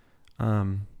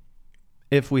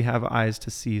 if we have eyes to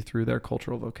see through their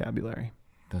cultural vocabulary.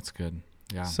 That's good.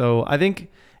 Yeah. So I think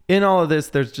in all of this,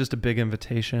 there's just a big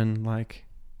invitation, like,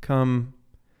 come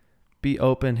be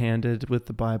open-handed with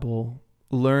the Bible,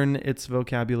 learn its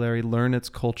vocabulary, learn its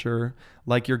culture,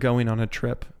 like you're going on a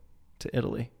trip to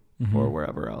Italy or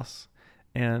wherever else.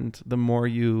 And the more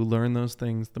you learn those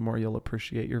things, the more you'll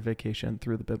appreciate your vacation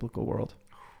through the biblical world.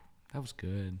 That was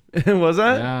good. Was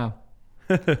that? Yeah.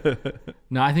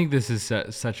 No, I think this is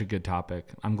such a good topic.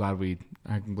 I'm glad we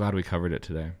covered it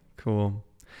today. Cool.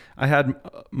 I had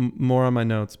more on my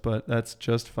notes, but that's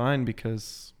just fine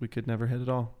because we could never hit it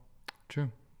all.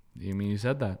 True. I mean, you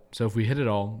said that. So if we hit it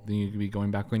all, then you could be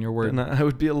going back on your word. And I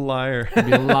would be a liar. You'd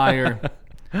be a liar.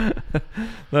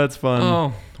 That's fun.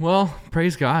 Oh, well,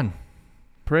 praise God.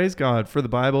 Praise God for the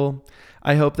Bible.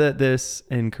 I hope that this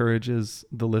encourages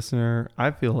the listener.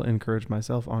 I feel encouraged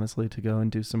myself, honestly, to go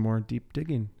and do some more deep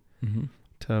digging,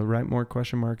 to write more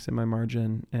question marks in my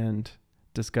margin and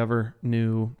discover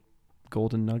new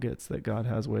golden nuggets that God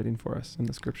has waiting for us in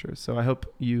the scriptures. So I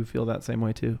hope you feel that same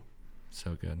way too.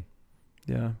 So good.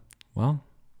 Yeah. Well,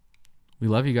 we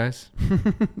love you guys.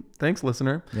 Thanks,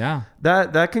 listener. Yeah.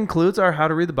 That concludes our How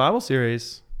to Read the Bible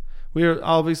series. We're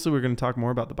going to talk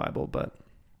more about the Bible, but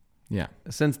yeah,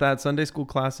 since that Sunday school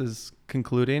class is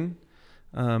concluding,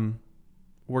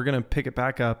 we're going to pick it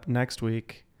back up next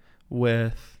week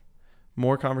with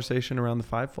more conversation around the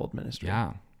fivefold ministry.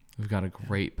 Yeah. We've got a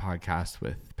great podcast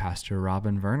with Pastor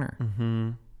Robin Werner,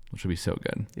 which will be so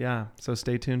good. Yeah. So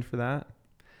stay tuned for that.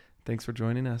 Thanks for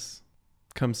joining us.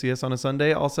 Come see us on a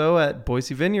Sunday also at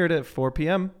Boise Vineyard at 4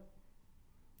 p.m.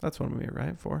 That's when we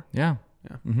arrive for. Yeah.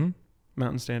 Yeah. Mm-hmm.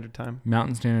 Mountain Standard Time.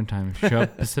 Mountain Standard Time. If you show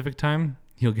up Pacific Time,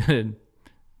 you'll be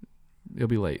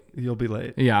late. You'll be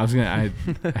late. Yeah, I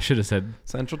should have said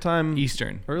Central Time.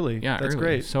 Eastern. Early. Yeah, that's early.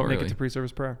 great. So Make early. it to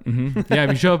pre-service prayer. Yeah,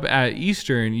 if you show up at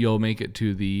Eastern, you'll make it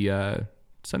to the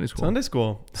Sunday school. Sunday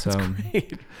school. That's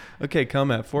great. Okay, come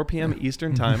at 4 p.m.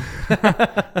 Eastern Time.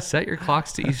 Set your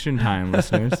clocks to Eastern Time,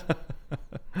 listeners.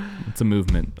 It's a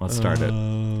movement. Let's start it.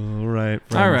 All right.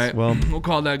 Friends. All right. Well, we'll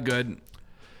call that good.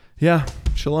 Yeah.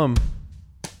 Shalom.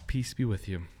 Peace be with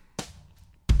you.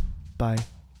 Bye.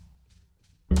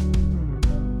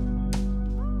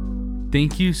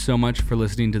 Thank you so much for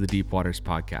listening to the Deep Waters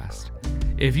podcast.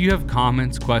 If you have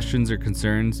comments, questions, or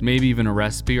concerns, maybe even a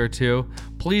recipe or two,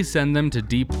 please send them to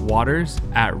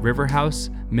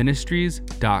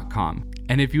deepwaters@riverhouseministries.com.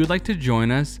 And if you would like to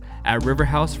join us at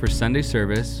Riverhouse for Sunday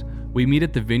service, we meet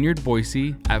at the Vineyard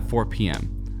Boise at 4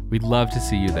 p.m. We'd love to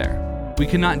see you there. We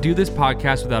could not do this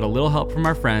podcast without a little help from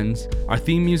our friends. Our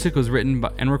theme music was written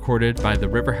and recorded by the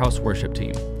Riverhouse worship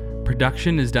team.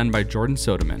 Production is done by Jordan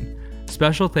Soderman.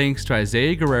 Special thanks to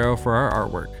Isaiah Guerrero for our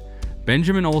artwork.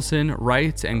 Benjamin Olson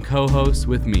writes and co-hosts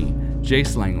with me,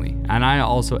 Jace Langley, and I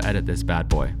also edit this bad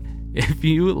boy. If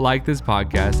you like this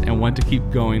podcast and want to keep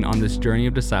going on this journey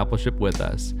of discipleship with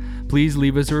us, please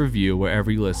leave us a review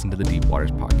wherever you listen to the Deep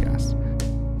Waters podcast.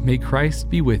 May Christ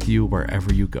be with you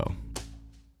wherever you go.